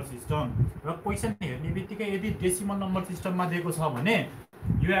decimal number system र क्वेशन हेर्ने बित्तिकै यदि डेसिमल नम्बर सिस्टममा दिएको छ भने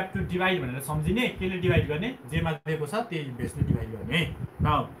यु हेभ टु डिवाइड भनेर सम्झिने केले डिवाइड गर्ने जेमा दिएको छ त्यही बेसले डिवाइड गर्ने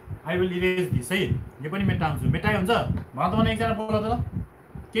now I will erase this है यो पनि मेटाउँछु मेटाइ हुन्छ भन त भने एकजना बोल त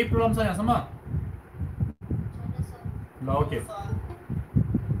केही प्रब्लम छ यहाँसम्म ल ओके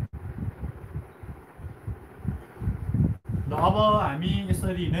ल अब हामी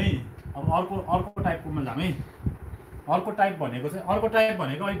यसरी नै अब अर्को टाइपकोमा जाम है अर्को टाइप भनेको अहिले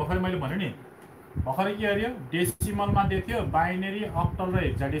भर्खरै मैले भने नि भर्खरै के गर्यो डेसिमलमा दिएको बाइनरी अक्टल र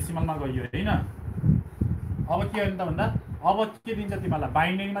हेक्साडेसिमलमा गयो हैन अब के गर्ने त भन्दा अब के दिन्छ तिमीलाई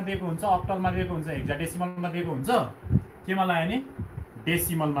बाइनरीमा दिएको हुन्छ अक्टलमा दिएको हुन्छ हेक्साडेसिमलमा दिएको हुन्छ केमा लायो नि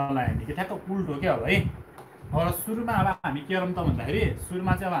डेसिमलमा लायो नि के ठ्याक्क उल्टो के हो है अब सुरुमा अब हामी के गरौँ त भन्दाखेरि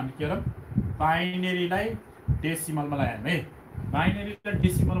सुरुमा चाहिँ अब हामी के गरौँ बाइनरीलाई डेसिमलमा लायौँ है बाइनरी र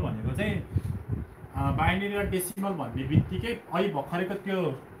डेसिमल भनेको चाहिँ बाइनरी र डेसिमल भन्ने बित्तिकै अहिले भर्खरैको त्यो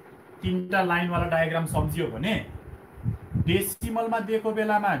 3टा लाइनवाला डायग्राम सम्झियो भने डेसिमलमा दिएको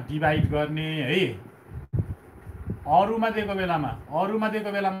बेलामा डिवाइड गर्ने है अरुमा दिएको बेलामा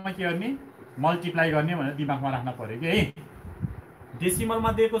के गर्ने मल्टिप्लाई गर्ने भनेर दिमागमा राख्न पर्यो कि है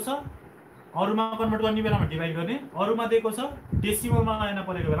डेसिमलमा दिएको छ अरुमा कन्भर्ट गर्ने बेलामा डिवाइड गर्ने अरुमा दिएको छ डेसिमलमा लाइन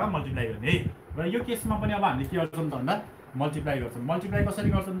परेको बेलामा मल्टिप्लाई गर्ने है र यो केसमा पनि अब हामीले के गर्छौं त भन्दा मल्टिप्लाई गर्छौं मल्टिप्लाई कसरी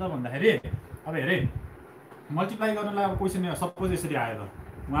गर्छौं त भन्दाखेरि अब हेरे मल्टिप्लाई गर्नलाई अब क्वेशन सपोज यसरी आयो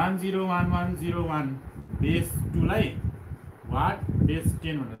 101101 बेस 2 लाई वाट बेस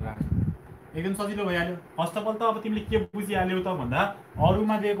 10 भनेर राख्छ एकदम सजिलो भइहाल्यो फर्स्ट अफ अल त अब तिमीले के बुझिहाल्यौ त भन्दा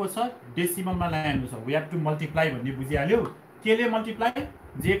अरुमा दिएको छ डेसिमलमा ल्याउनु छ वी हैव टु मल्टिप्लाई भन्ने बुझिहाल्यौ केले मल्टिप्लाई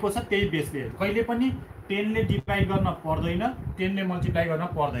जेको छ त्यही बेसले कहिले पनि 10 ले डिवाइड गर्न पर्दैन 10 ले मल्टिप्लाई गर्न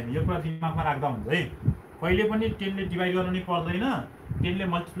पर्दैन यो कुरा दिमागमा राख्दा हुन्छ है कहिले पनि 10 ले डिवाइड गर्न नि पर्दैन 10 ले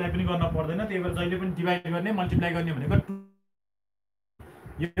मल्टिप्लाई पनि गर्न पर्दैन त्यही भएर जहिले पनि डिवाइड गर्ने मल्टिप्लाई गर्ने भनेको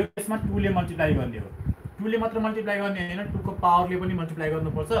यो केसमा 2 ले मल्टिप्लाई गर्ने हो 2 ले मात्र मल्टिप्लाई गर्ने हैन, 2 को पावरले पनि मल्टिप्लाई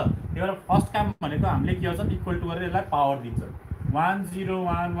गर्नुपर्छ। त्यही भएर फर्स्ट काम भनेको हामीले के गर्छौँ इक्वल टु गरेर यसलाई पावर दिन्छ। 1 0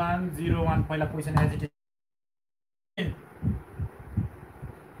 1 1 0 1 पहिला क्वेशन एज इट इज।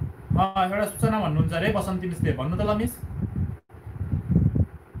 एउटा सूचना भन्नुहुन्छ रे बसन्ती मिसले, भन्नु त ल मिस।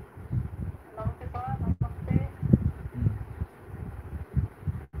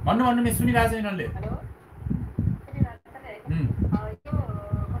 भन्नु मिस, सुनिरहेछ यिनीहरूले।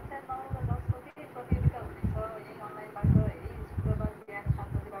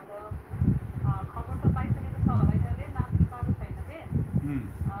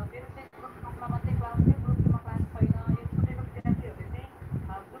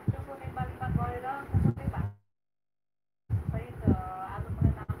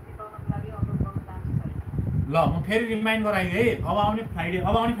 ल म फेरि रिमाइन्ड गराएँ है, अब आउने फ्राइडे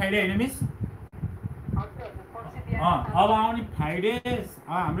होइन मिस? अब आउने फ्राइडे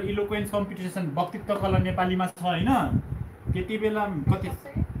हाम्रो इलोक्वेन्स कम्पिटिसन वक्तृत्व कला नेपालीमा छ होइन? त्यति बेला कति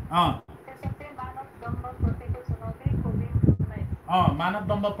मानव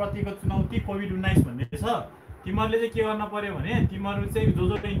दम्भ प्रतिको चुनौती कोभिड-19 भन्ने छ। तिमीहरूले चाहिँ के गर्न पर्यो भने तिमीहरू चाहिँ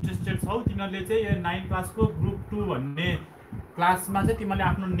जो इन्ट्रेस्टेड छौ तिनीहरूले चाहिँ यो 9 क्लासको ग्रुप 2 भन्ने क्लासमा चाहिँ तिमीहरूले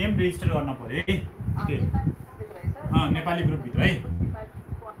आफ्नो नेम रेजिस्टर गर्न पर्यो है। नेपाली ग्रुपभित्र है।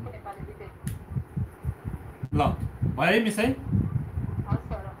 ल भयो है मिस है?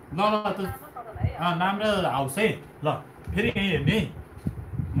 ल नाम र हाउस है। ल फेरि यहीँ हेर्ने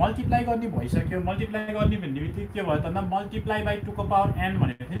मल्टिप्लाई गर्ने भइसक्यो। मल्टिप्लाई गर्ने भन्ने बित्तिकै के भयो त भन्दा मल्टिप्लाई बाई 2 को पावर n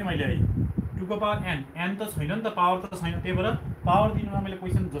भनेको थिएँ नि मैले है। 2 को पावर n त छैन नि त, पावर त छैन। त्यही भएर पावर दिनुमा मैले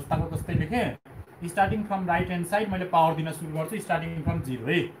क्वेसन जस्ताको जस्तै लेखेँ। Starting from right hand side मैले पावर दिन सुरु गर्छु, स्टार्टिङ फ्रम 0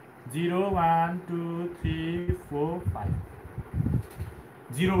 है। 0 1 2 3 4 5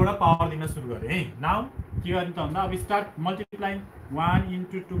 0 बाट पावर दिन सुरु गरेँ है। नाउ के गर्ने त भन्दा अब स्टार्ट मल्टिप्लाइङ 1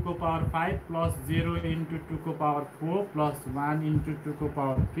 into 2 को पावर 5 प्लस 0 into 2 को पावर 4 प्लस 1 into 2 को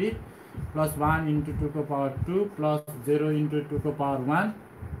पावर 3 प्लस 1 into 2 को पावर 2 प्लस 0 into 2 को पावर 1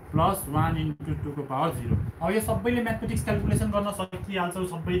 प्लस 1 into 2 को पावर 0। अब यो सबैले म्याथमेटिक्स क्यालकुलेसन गर्न सकिहाल्छौ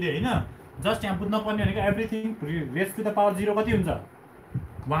सबैले होइन? जस्ट यहाँ बुझ्न पर्ने भनेको everything raise to the power 0 कति हुन्छ?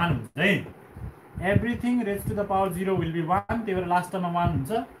 1 हुन्छ है। Everything raise to the power 0 will be 1। त्यही भएर लास्ट टर्ममा 1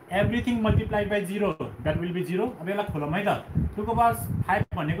 हुन्छ। Everything multiplied by 0 that will be 0। अब यसलाई खोलौँ है त। 2 को पावर 5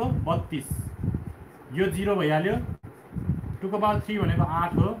 भनेको 32, यो 0 भइहाल्यो। 2 को पावर 3 भनेको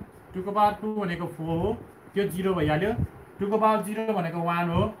 8 हो। 2 को पावर 2 भनेको 4 हो, त्यो 0 भइहाल्यो। 2 को पावर 0 भनेको 1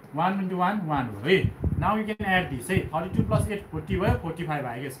 हो। 1 into 1 1 हो है। Now you can add this है। 32 प्लस 8 40 भयो, 45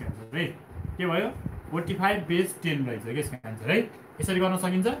 आयो यसको एन्सर है। के भयो? 45 बेस 10 रहेछ यसको एन्सर है। यसरी गर्न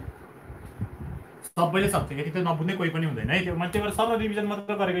सकिन्छ? सबैले सक्छ, यति त नबुझ्ने कोही पनि हुँदैन है। त्यो मैले त्यही भएर सरल रिभिजन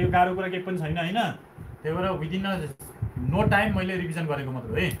मात्र गरेको, यो गाह्रो कुरा केही पनि छैन होइन? त्यही भएर विदिन नो टाइम मैले रिभिजन गरेको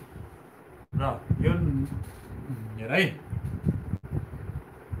मात्र है। र यो हेर है।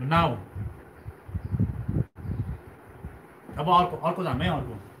 नाउ अब अर्को जाम है।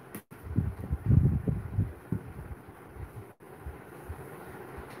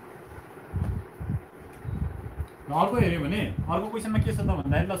 अर्को हेऱ्यो भने अर्को क्वेसनमा के छ त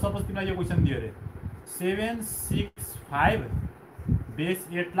भन्दाखेरि ल सपोज तिमीलाई यो क्वेसन दियो अरे 7 6 5 बेस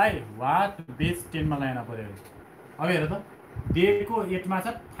 8 लाई वाट बेस 10 मा ल्याउन पर्यो अरे। अब हेर त दिएको 8 मा छ,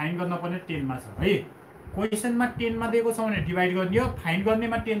 फाइन्ड गर्न पर्ने 10 मा छ है। क्वेसनमा 10 मा दिएको छ भने डिभाइड गर्ने हो, फाइन्ड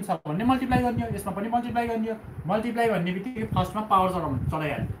गर्नेमा 10 छ भने मल्टिप्लाई गर्ने हो, यसमा पनि मल्टिप्लाई गर्ने हो। मल्टिप्लाई भन्ने बित्तिकै फर्स्टमा पावर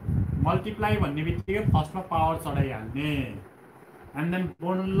चढाइहाल्ने। मल्टिप्लाई भन्ने बित्तिकै फर्स्टमा पावर चढाइहाल्ने। एन्ड देन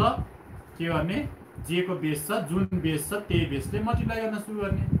बल्ल के गर्ने, जे को बेस छ, जुन बेस छ त्यही बेसले मल्टिप्लाई गर्न सुरु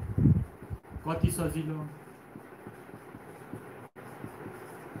गर्ने। कति सजिलो।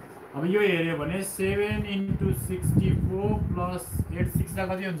 अब यो हेर्यो भने 7 into 64 प्लस 8 6 ला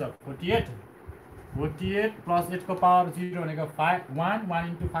कति हुन्छ? 48। 48 प्लस 8 को पावर 0 भनेको 5 1 1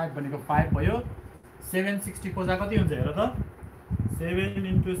 into 5 भनेको 5 भयो। 7 64 जा कति हुन्छ हेर त? 7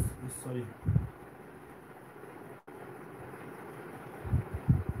 into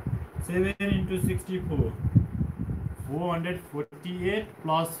 64 448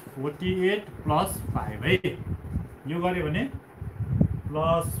 प्लस 48 प्लस 5 है। यो गर्यो भने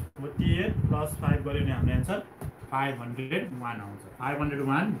प्लस 48 प्लस 5 गर्यो भने हाम्रो एन्सर 501 आउँछ।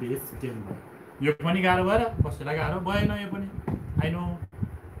 501 बेस 10 भयो। यो पनि गाह्रो भएर कसैलाई गाह्रो भएन, यो पनि आई नो।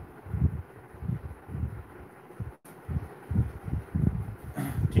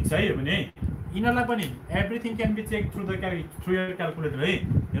 ठिक छ है। यो पनि यिनीहरूलाई पनि everything can be check through your calculator है।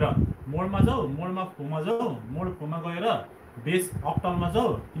 हेर मोडमा जाऊ, मोडमा फोमा जाऊ, मोड फोमा गएर बेस अक्टलमा जाऊ,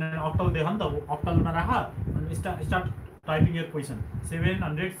 किनभने अक्टल देख नि त, अक्टलमा राख अनि start typing your question.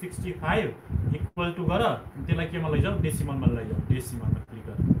 765 equal to गर त्यसलाई केमा लैजाऊ, डेसिमलमा लैजाऊ। डेसिमलमा क्लिक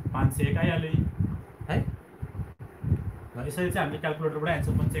गर, 501 आइहाल्यो। है ल यसरी चाहिँ हामीले क्याल्कुलेटरबाट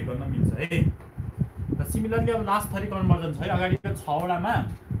एन्सर पनि चेक गर्न मिल्छ है र सिमिलरली अब लास्ट थरी कन्भर्जन छ है अगाडिको 6 वटामा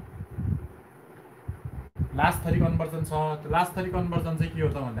लास्ट थरी कन्भर्जन छ त्यो लास्ट थरी कन्भर्जन चाहिँ के हो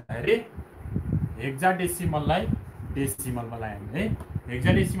त भन्दाखेरि हेक्साडेसिमललाई डेसिमलमा ल्यायौँ है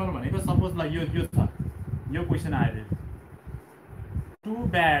हेक्साडेसिमल भनेको सपोज ल यो छ यो क्वेसन आयो 2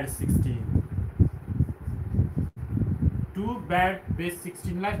 bad 16 2 bad बेस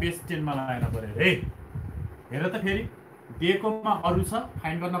 16 लाई बेस 10 मा लगाउन पर्यो है हेर त फेरि दिएकोमा अरु छ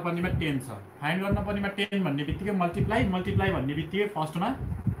फाइन्ड गर्न पर्नेमा 10 छ फाइन्ड गर्न पर्नेमा 10 भन्ने बित्तिकै मल्टिप्लाई भन्ने बित्तिकै फर्स्टमा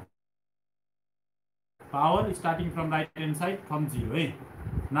power starting from right hand side from 0 है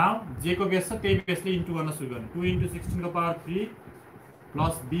नाउ जे को बेस छ त्यही बेसले इन्टु गर्न सुरु गर्ने 2 into 16 को पावर 3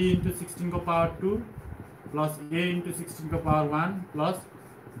 प्लस b into 16 को पावर 2 प्लस a into 16 को पावर 1 प्लस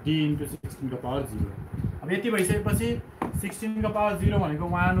d into 16 को पावर 0 अब यति भइसकेपछि 16 को पावर 0 भनेको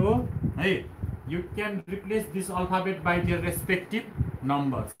 1 हो है you can replace this alphabet by their respective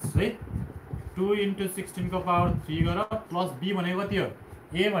numbers है 2 into 16 को पावर 3 गर प्लस b भनेको कति हो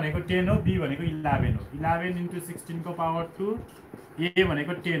a भनेको 10 हो b भनेको 11 हो 11 into 16 को पावर 2 a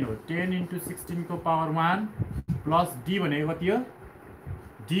भनेको 10 हो 10 into 16 को पावर 1 प्लस d भनेको कति हो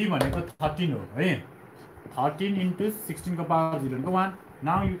d भनेको 13 हो है 13 into 16 को पावर 0 को 1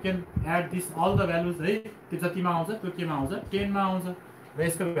 now you can add this all the values है त्यो जतिमा आउँछ त्यो केमा आउँछ 10 मा आउँछ र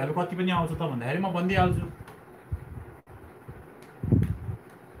यसको भ्यालु कति पनि आउँछ त भन्दाखेरि म भनिदिहाल्छु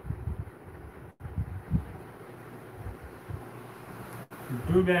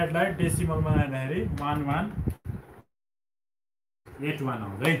टु ब्याडलाई डेसिमलमा ल्याउँदाखेरि 1181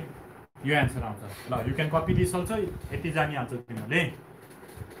 आउँछ है यो एन्सर आउँछ ल you can copy this also यति जानिहाल्छ तिमीहरूले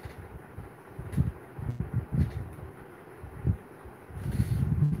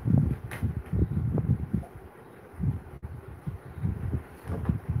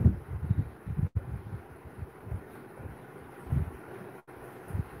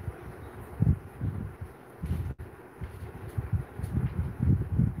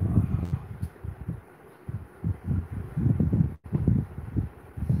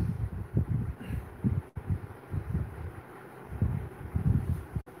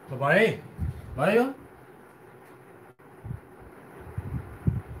भयो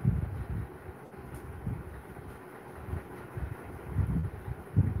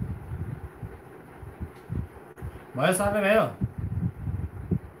भयो सबै भयो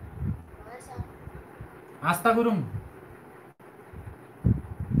आस्था गुरुङ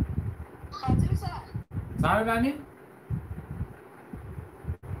हजुर सर सारो रानी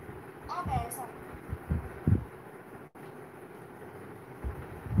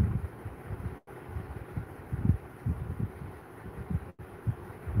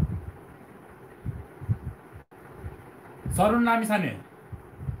सरुण नामी साने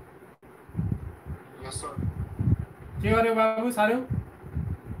के गर्यो बाबु सारो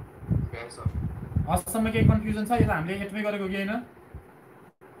असम्म केही कन्फ्युजन छ यता हामीले एटमै गरेको कि हैन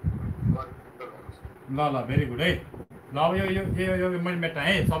ल ल भेरी गुड है ल अब यो मैले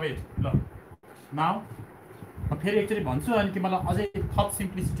मेटाएँ है सबै ल नाउ म फेरि एकचोटि भन्छु अनि तिमीलाई अझै थप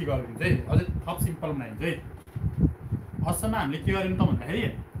सिम्प्लिसिटी गरिदिन्छु है अझै थप सिम्पल बनाइदिन्छु है असम्म हामीले के गर्यौँ त भन्दाखेरि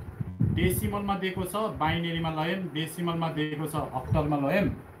डेसिमलमा दिएको छ बाइनेरीमा लयौँ डेसिमलमा दिएको छ अक्टलमा लयौँ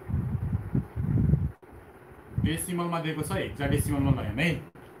डेसिमलमा दिएको छ हेक्साडेसिमलमा लयौँ है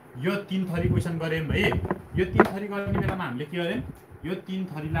यो 3 थरी क्वेसन गर्यौँ है यो 3 थरी गर्ने बेलामा हामीले के गर्यौँ यो 3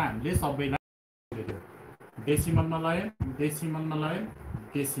 थरीलाई हामीले सबैलाई डेसिमलमा लयौँ डेसिमलमा लयौँ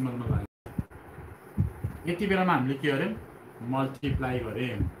डेसिमलमा लयौँ यति बेलामा हामीले के गर्यौँ मल्टिप्लाई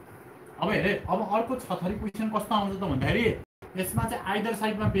गर्यौँ अब हेरे अब अर्को 6 थरी क्वेसन कस्तो आउँछ त भन्दाखेरि यसमा चाहिँ आइदर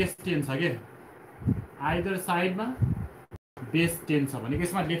साइडमा बेस 10 छ के आइदर साइडमा बेस 10 छ भने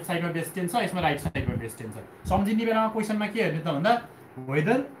यसमा लेफ्ट साइडमा बेस 10 छ यसमा राइट साइडमा बेस 10 छ सम्झिने बेलामा क्वेसनमा के हेर्ने त भन्दा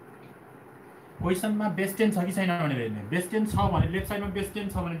वेदर क्वेसनमा बेस 10 छ कि छैन भनेर हेर्ने बेस 10 छ भने लेफ्ट साइडमा बेस 10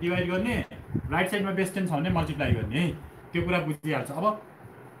 छ भने डिवाइड गर्ने राइट साइडमा बेस 10 छ भने मल्टिप्लाई गर्ने त्यो कुरा बुझिहाल्छ अब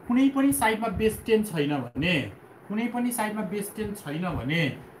कुनै पनि साइडमा बेस 10 छैन भने कुनै पनि साइडमा बेस 10 छैन भने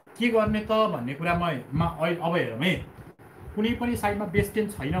के गर्ने त भन्ने कुरा अब हेरौँ है कुनै पनि साइडमा बेस 10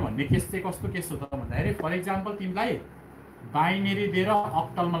 छैन भन्ने केस चाहिँ कस्तो केस हो त भन्दाखेरि फर एक्जाम्पल तिमीलाई बाइनेरी दिएर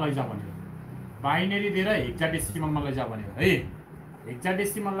अक्टलमा लैजा भन्यो बाइनेरी दिएर हेक्साडेसिमलमा लैजा भन्यो है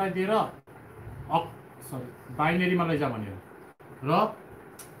हेक्साडेसिमललाई दिएर बाइनेरीमा लैजा भन्यो र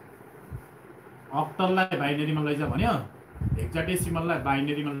अक्टललाई बाइनेरीमा लैजा भन्यो हेक्साडेसिमललाई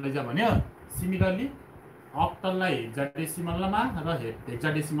बाइनेरीमा लैजा भन्यो सिमिलरली अक्टललाई हेक्साडेसिमलमा र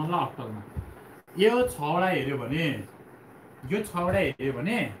हेक्साडेसिमललाई अक्टलमा यो 6 वटा हेर्यो भने यो 6 वटा हेर्यो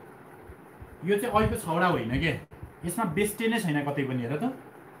भने यो चाहिँ अहिलेको 6 वटा होइन के यसमा बेस 10 नै छैन कतै पनि हेर त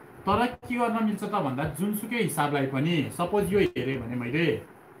तर के गर्न मिल्छ त भन्दा जुनसुकै हिसाबलाई पनि सपोज यो हेरेँ भने मैले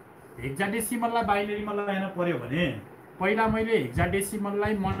हेक्साडेसिमललाई बाइनरीमा लगाउन पर्यो भने पहिला मैले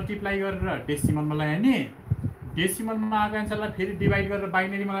हेक्साडेसिमललाई मल्टिप्लाई गरेर डेसिमलमा लगाएँ नि डेसिमलमा आएको एन्सरलाई फेरि डिभाइड गरेर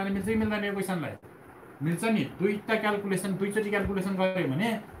बाइनरीमा लगाउन मिल्छ कि मिल्दैन यो क्वेसनलाई मिल्छ नि दुईटा क्याल्कुलेसन दुईचोटि क्याल्कुलेसन गऱ्यो भने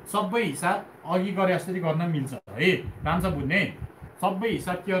सबै हिसाब अघि गरे जसरी गर्न मिल्छ है राम्रो बुझ्ने सबै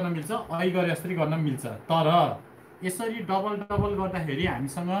हिसाब के गर्न मिल्छ अघि गरे जसरी गर्न मिल्छ तर यसरी डबल डबल गर्दाखेरि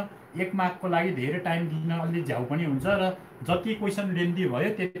हामीसँग एक मार्कको लागि धेरै टाइम दिन अलि झ्याउ पनि हुन्छ र जति क्वेसन लेन्दी भयो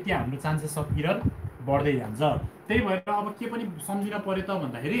त्यति हाम्रो चान्सेस अफ इरर बढ्दै जान्छ त्यही भएर अब के पनि सम्झिन पर्यो त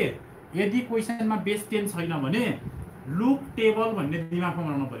भन्दाखेरि यदि क्वेसनमा बेस 10 छैन भने लुप टेबल भन्ने दिमागमा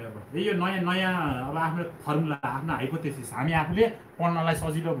बनाउनु पर्यो अब यो नयाँ नयाँ अब आफ्नो फर्मुला आफ्नो हाइपोथेसिस हामी आफूले पढ्नलाई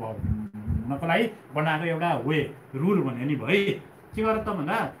सजिलो हुनको लागि बनाएको एउटा वे रुल भन्यो नि भाइ के गर त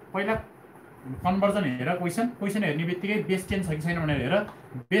भन्दा पहिला कन्भर्जन हेर क्वेसन हेर्ने बित्तिकै बेस 10 छ कि छैन भनेर हेर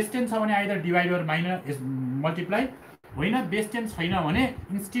बेस 10 छ भने either divide or minus multiply होइन बेस 10 छैन भने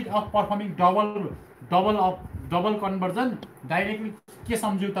instead of performing double conversion directly के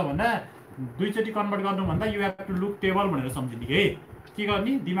सम्झ्यौ त भन्दा दुईचोटि कन्भर्ट गर्नुभन्दा you have to look table भनेर सम्झिने के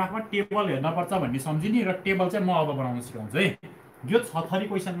गर्ने दिमागमा टेबल हेर्नुपर्छ भन्ने सम्झिने र टेबल चाहिँ म अब बनाउन सिकाउँछु है यो 6 थरी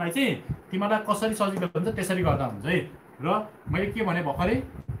क्वेसनलाई चाहिँ तिमीलाई कसरी सजिलो हुन्छ त्यसरी गर्दा हुन्छ है र मैले के भने भर्खरै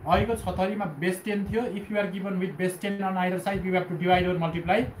अहिलेको 6 थरीमा बेस 10 थियो if you are given with base 10 on either side you have to divide or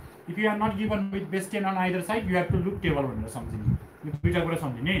multiply if you are not given with base 10 on either side you have to look table भनेर सम्झिने यो दुईटा कुरा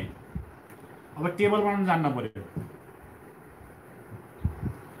सम्झिने अब table बनाउन जान्न पर्यो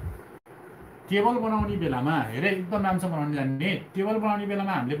table बनाउने बेलामा हेरे एकदम राम्रोसँग बनाउन जान्ने टेबल बनाउने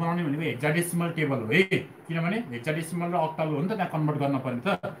बेलामा हामीले बनाउने भनेको हेक्साडेसिमल टेबल हो है किनभने हेक्साडेसिमल र अक्टल हो नि त त्यहाँ कन्भर्ट गर्न पर्ने त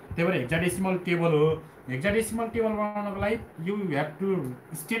त्यही भएर हेक्साडेसिमल टेबल हो हेक्साडेसिमल टेबल बनाउनको लागि you have to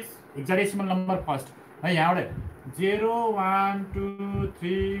state hexadecimal number first है यहाँबाट 0 1 2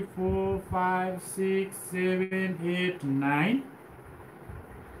 3 4 5 6 7 8 9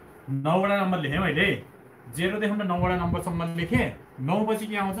 9वटा नम्बर लेखेँ मैले 0 देखि 9वटा नम्बरसम्म लेखेँ 9 पछि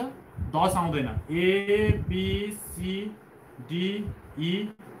के आउँछ 10 आउँदैन A B C D E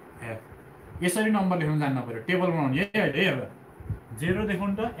F यसरी नम्बर लेख्न जान्न पर्यो टेबल बनाउने है अहिले अब 0 देखि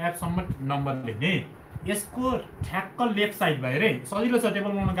एफसम्म नम्बर लेख्ने यसको ठ्याक्क लेफ्ट साइड भयो रे सजिलो छ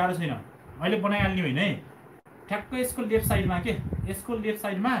टेबल बनाउन गाह्रो छैन अहिले बनाइहाल्ने होइन है ठ्याक्क यसको लेफ्ट साइडमा के यसको लेफ्ट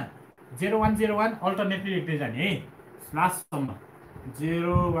साइडमा 0101 अल्टरनेटली लेख्दै जाने है लास्टसम्म 0101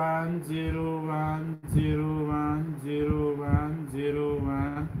 0101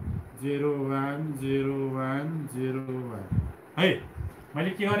 0101 0101 है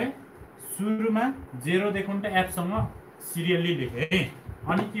मैले के गरेँ सुरुमा 0 देखि एफसम्म सिरियल्ली लेखेँ है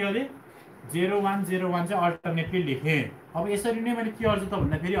अनि के गरेँ 0101 चाहिँ अल्टरनेटली लेखेँ अब यसरी नै मैले के गर्छु त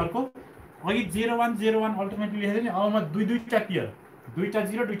भन्दा फेरि अर्को अघि 0101 अल्टरनेटली लेखेँ नि अब म दुईटा क्लियर दुईटा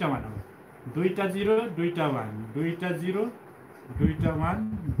 0 दुईटा 1 अब दुईटा 0 दुईटा 1 दुईटा 0 दुईटा 1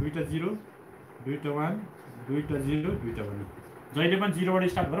 दुईटा 0 दुईटा 1 दुईटा 0 दुईटा 1 जहिले पनि 0 बाट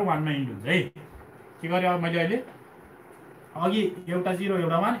स्टार्ट गरेर 1 मा इन्ड हुन्छ है के गरे अब मैले अहिले अघि एउटा 0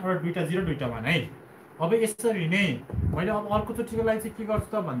 एउटा 1 एउटा दुईटा 0 दुईटा 1 है अब यसरी नै मैले अब अर्को चोटिको लागि चाहिँ के गर्छु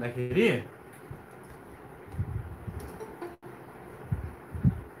त भन्दाखेरि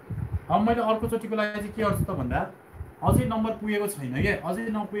अब मैले अर्को चोटिको लागि चाहिँ के गर्छु त भन्दा अझै नम्बर पुगेको छैन के अझै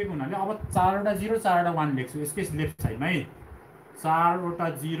नपुगेको हुनाले अब 4वटा 0 4वटा 1 लेख्छु यसकै लेफ्ट साइडमा है 4वटा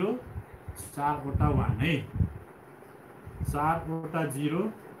 0 4वटा 1 है 4वटा 0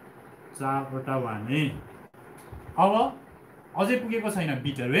 4वटा 1 है अब अझै पुगेको छैन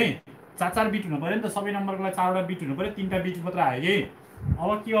बिटहरु है 4 बिट हुनु पर्यो नि त सबै नम्बरको लागि 4वटा बिट हुनु पर्यो 3टा बिट मात्र आयो है अब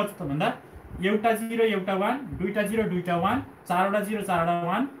के गर्छु त भन्दा एउटा 0 एउटा 1 दुईटा 0 दुईटा 1 4वटा 0 4वटा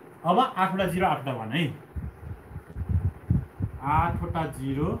 1 अब 8वटा 0 8वटा 1 है 8वटा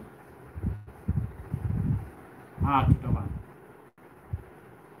 0 8वटा 1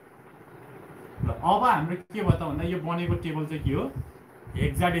 र अब हाम्रो के भयो त भन्दा यो बनेको टेबल चाहिँ के हो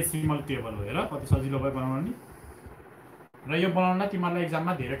हेक्साडेसिमल टेबल हो हेर कति सजिलो भयो बनाउन नि र यो बनाउनलाई तिमीलाई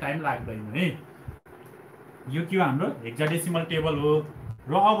एक्जाममा धेरै टाइम लाग्दैन है यो के हो हाम्रो हेक्साडेसिमल टेबल हो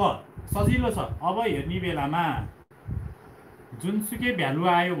र अब सजिलो छ अब हेर्ने बेलामा जुनसुकै भ्यालु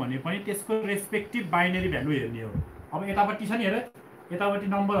आयो भने पनि त्यसको रेस्पेक्टिभ बाइनरी भ्यालु हेर्ने हो अब यतापट्टि छ नि हेर यतापट्टि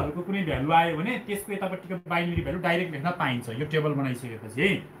नम्बरहरूको कुनै भ्यालु आयो भने त्यसको यतापट्टिको बाइनरी भ्यालु डाइरेक्ट लेख्न पाइन्छ यो टेबल बनाइसकेपछि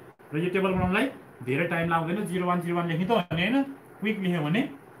है र यो टेबल बनाउनलाई धेरै टाइम लाग्दैन 0101 लेख्ने त भने हैन क्विक लेख्यो भने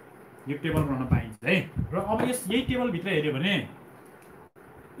यो टेबल बनाउन पाइन्छ है र अब यही टेबल भित्र हेर्यो भने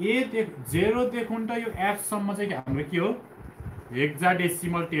ए 0 देखि यो एफ सम्म चाहिँ हाम्रो के हो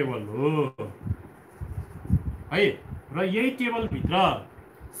हेक्साडेसिमल टेबल हो है र यही टेबल भित्र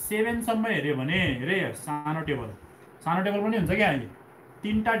 7 सम्म हेर्यो भने हेरे सानो टेबल पनि हुन्छ क्या अहिले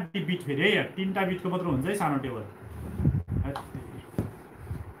 3टा बिट फेरि है 3टा बिटको मात्र हुन्छ है सानो टेबल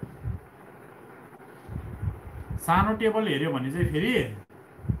सानो टेबल हेर्यो भने चाहिँ फेरि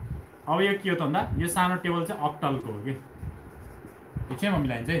अब यो के हो त भन्दा यो सानो टेबल चाहिँ अक्टलको हो कि एकछिन म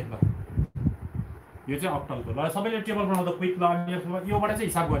मिलाइन्छ है ल यो चाहिँ अक्टलको ल सबैले टेबल बनाउँदा क्विक ल योबाट चाहिँ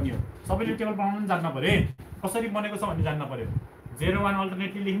हिसाब गर्ने हो सबैले टेबल बनाउनु पनि जान्न पर्यो कसरी बनेको छ भन्ने जान्न पर्यो 0 1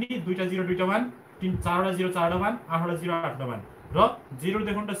 अल्टरनेटली लेख्ने 2टा 0 2टा 1 4वटा 0 4वटा 1 8वटा 0 8वटा 1 र 0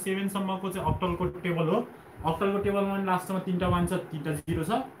 देखि 7 सम्मको चाहिँ अक्टलको टेबल हो अक्टलको टेबलमा पनि लास्टमा 3टा 1 छ 3टा 0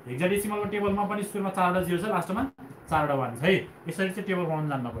 छ हेक्साडेसिमलको टेबलमा पनि सुरुमा 4वटा 0 छ लास्टमा 4वटा 1 छ है यसरी चाहिँ टेबल बनाउन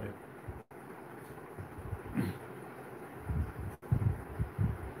जान्न पर्यो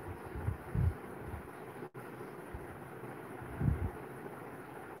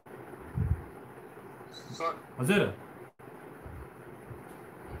हजुर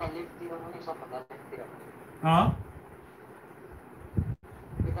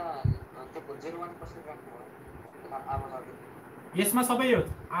यसमा सबै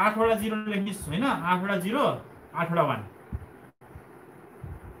 8वटा 0 लेख्ने होइन 8वटा 0 8वटा 1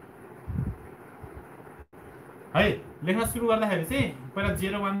 है लेख्न सुरु गर्दाखेरि चाहिँ पहिला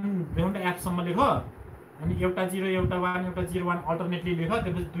 0 1 देखि f सम्म लेख अनि एउटा 0 एउटा 1 एउटा 0 1 अल्टरनेटली लेख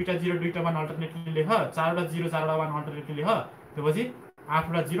त्यसपछि 2टा 0 2टा 1 अल्टरनेटली लेख 4वटा 0 4वटा 1 अल्टरनेटली लेख त्यसपछि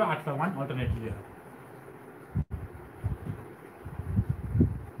 8वटा 0 8वटा 1 अल्टरनेटली लेख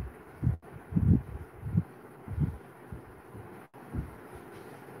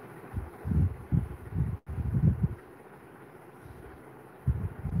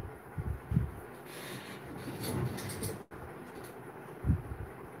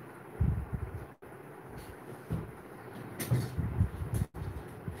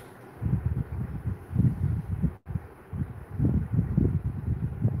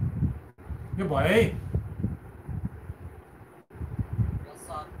भयो है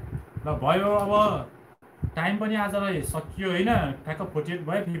ल भयो अब टाइम पनि आजलाई सकियो होइन ठ्याक्क 48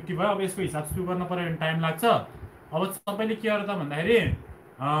 भयो 50 भयो अब यसको हिसाब सुरु गर्न पर्यो भने टाइम लाग्छ अब सबैले के गर त भन्दाखेरि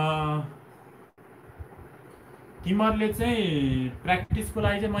तिमीहरूले चाहिँ प्र्याक्टिसको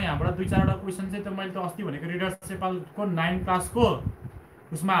लागि चाहिँ म यहाँबाट 2-4वटा क्वेसन चाहिँ त मैले त अस्ति भनेको रिडर्स नेपालको 9 क्लासको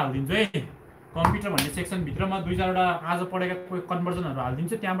उसमा हालिदिन्छु है कम्प्युटर भन्ने सेक्सनभित्र म 2-4वटा आज पढेका कन्भर्जनहरू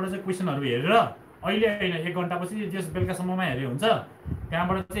हालिदिन्छु त्यहाँबाट चाहिँ क्वेसनहरू हेरेर अहिले होइन 1 घन्टापछि जस बेलुकासम्ममा हेरे हुन्छ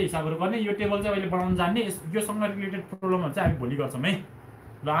त्यहाँबाट चाहिँ हिसाबहरू गर्ने यो टेबल चाहिँ अहिले बनाउन जान्ने योसँग रिलेटेड प्रब्लमहरू चाहिँ हामी भोलि गर्छौँ है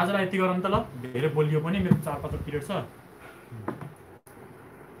ल आजलाई यति गरौँ त ल धेरै बोलियो पनि मेरो 4-5 पिरियड छ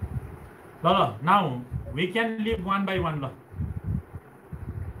ल ल now we can leave 1 by 1 ल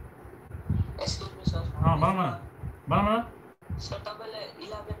बनाउन सर तपाईले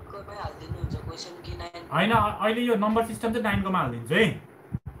 11 को मै हाल्दिनु हुन्छ क्वेशन कि 9 हैन अहिले यो नम्बर सिस्टम चाहिँ 9 को मा हाल्दिन्छु है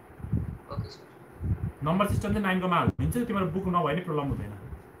ओके सर नम्बर सिस्टम चाहिँ 9 को मा हाल्दिन्छु तिम्रो बुक नभए नि प्रब्लम हुँदैन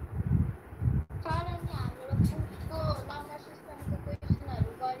सर अनि हाम्रो बुकको नम्बर सिस्टमको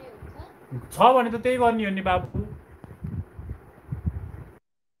क्वेशनहरु गरे हुन्छ छ भने त त्यही गर्ने हो नि बाबु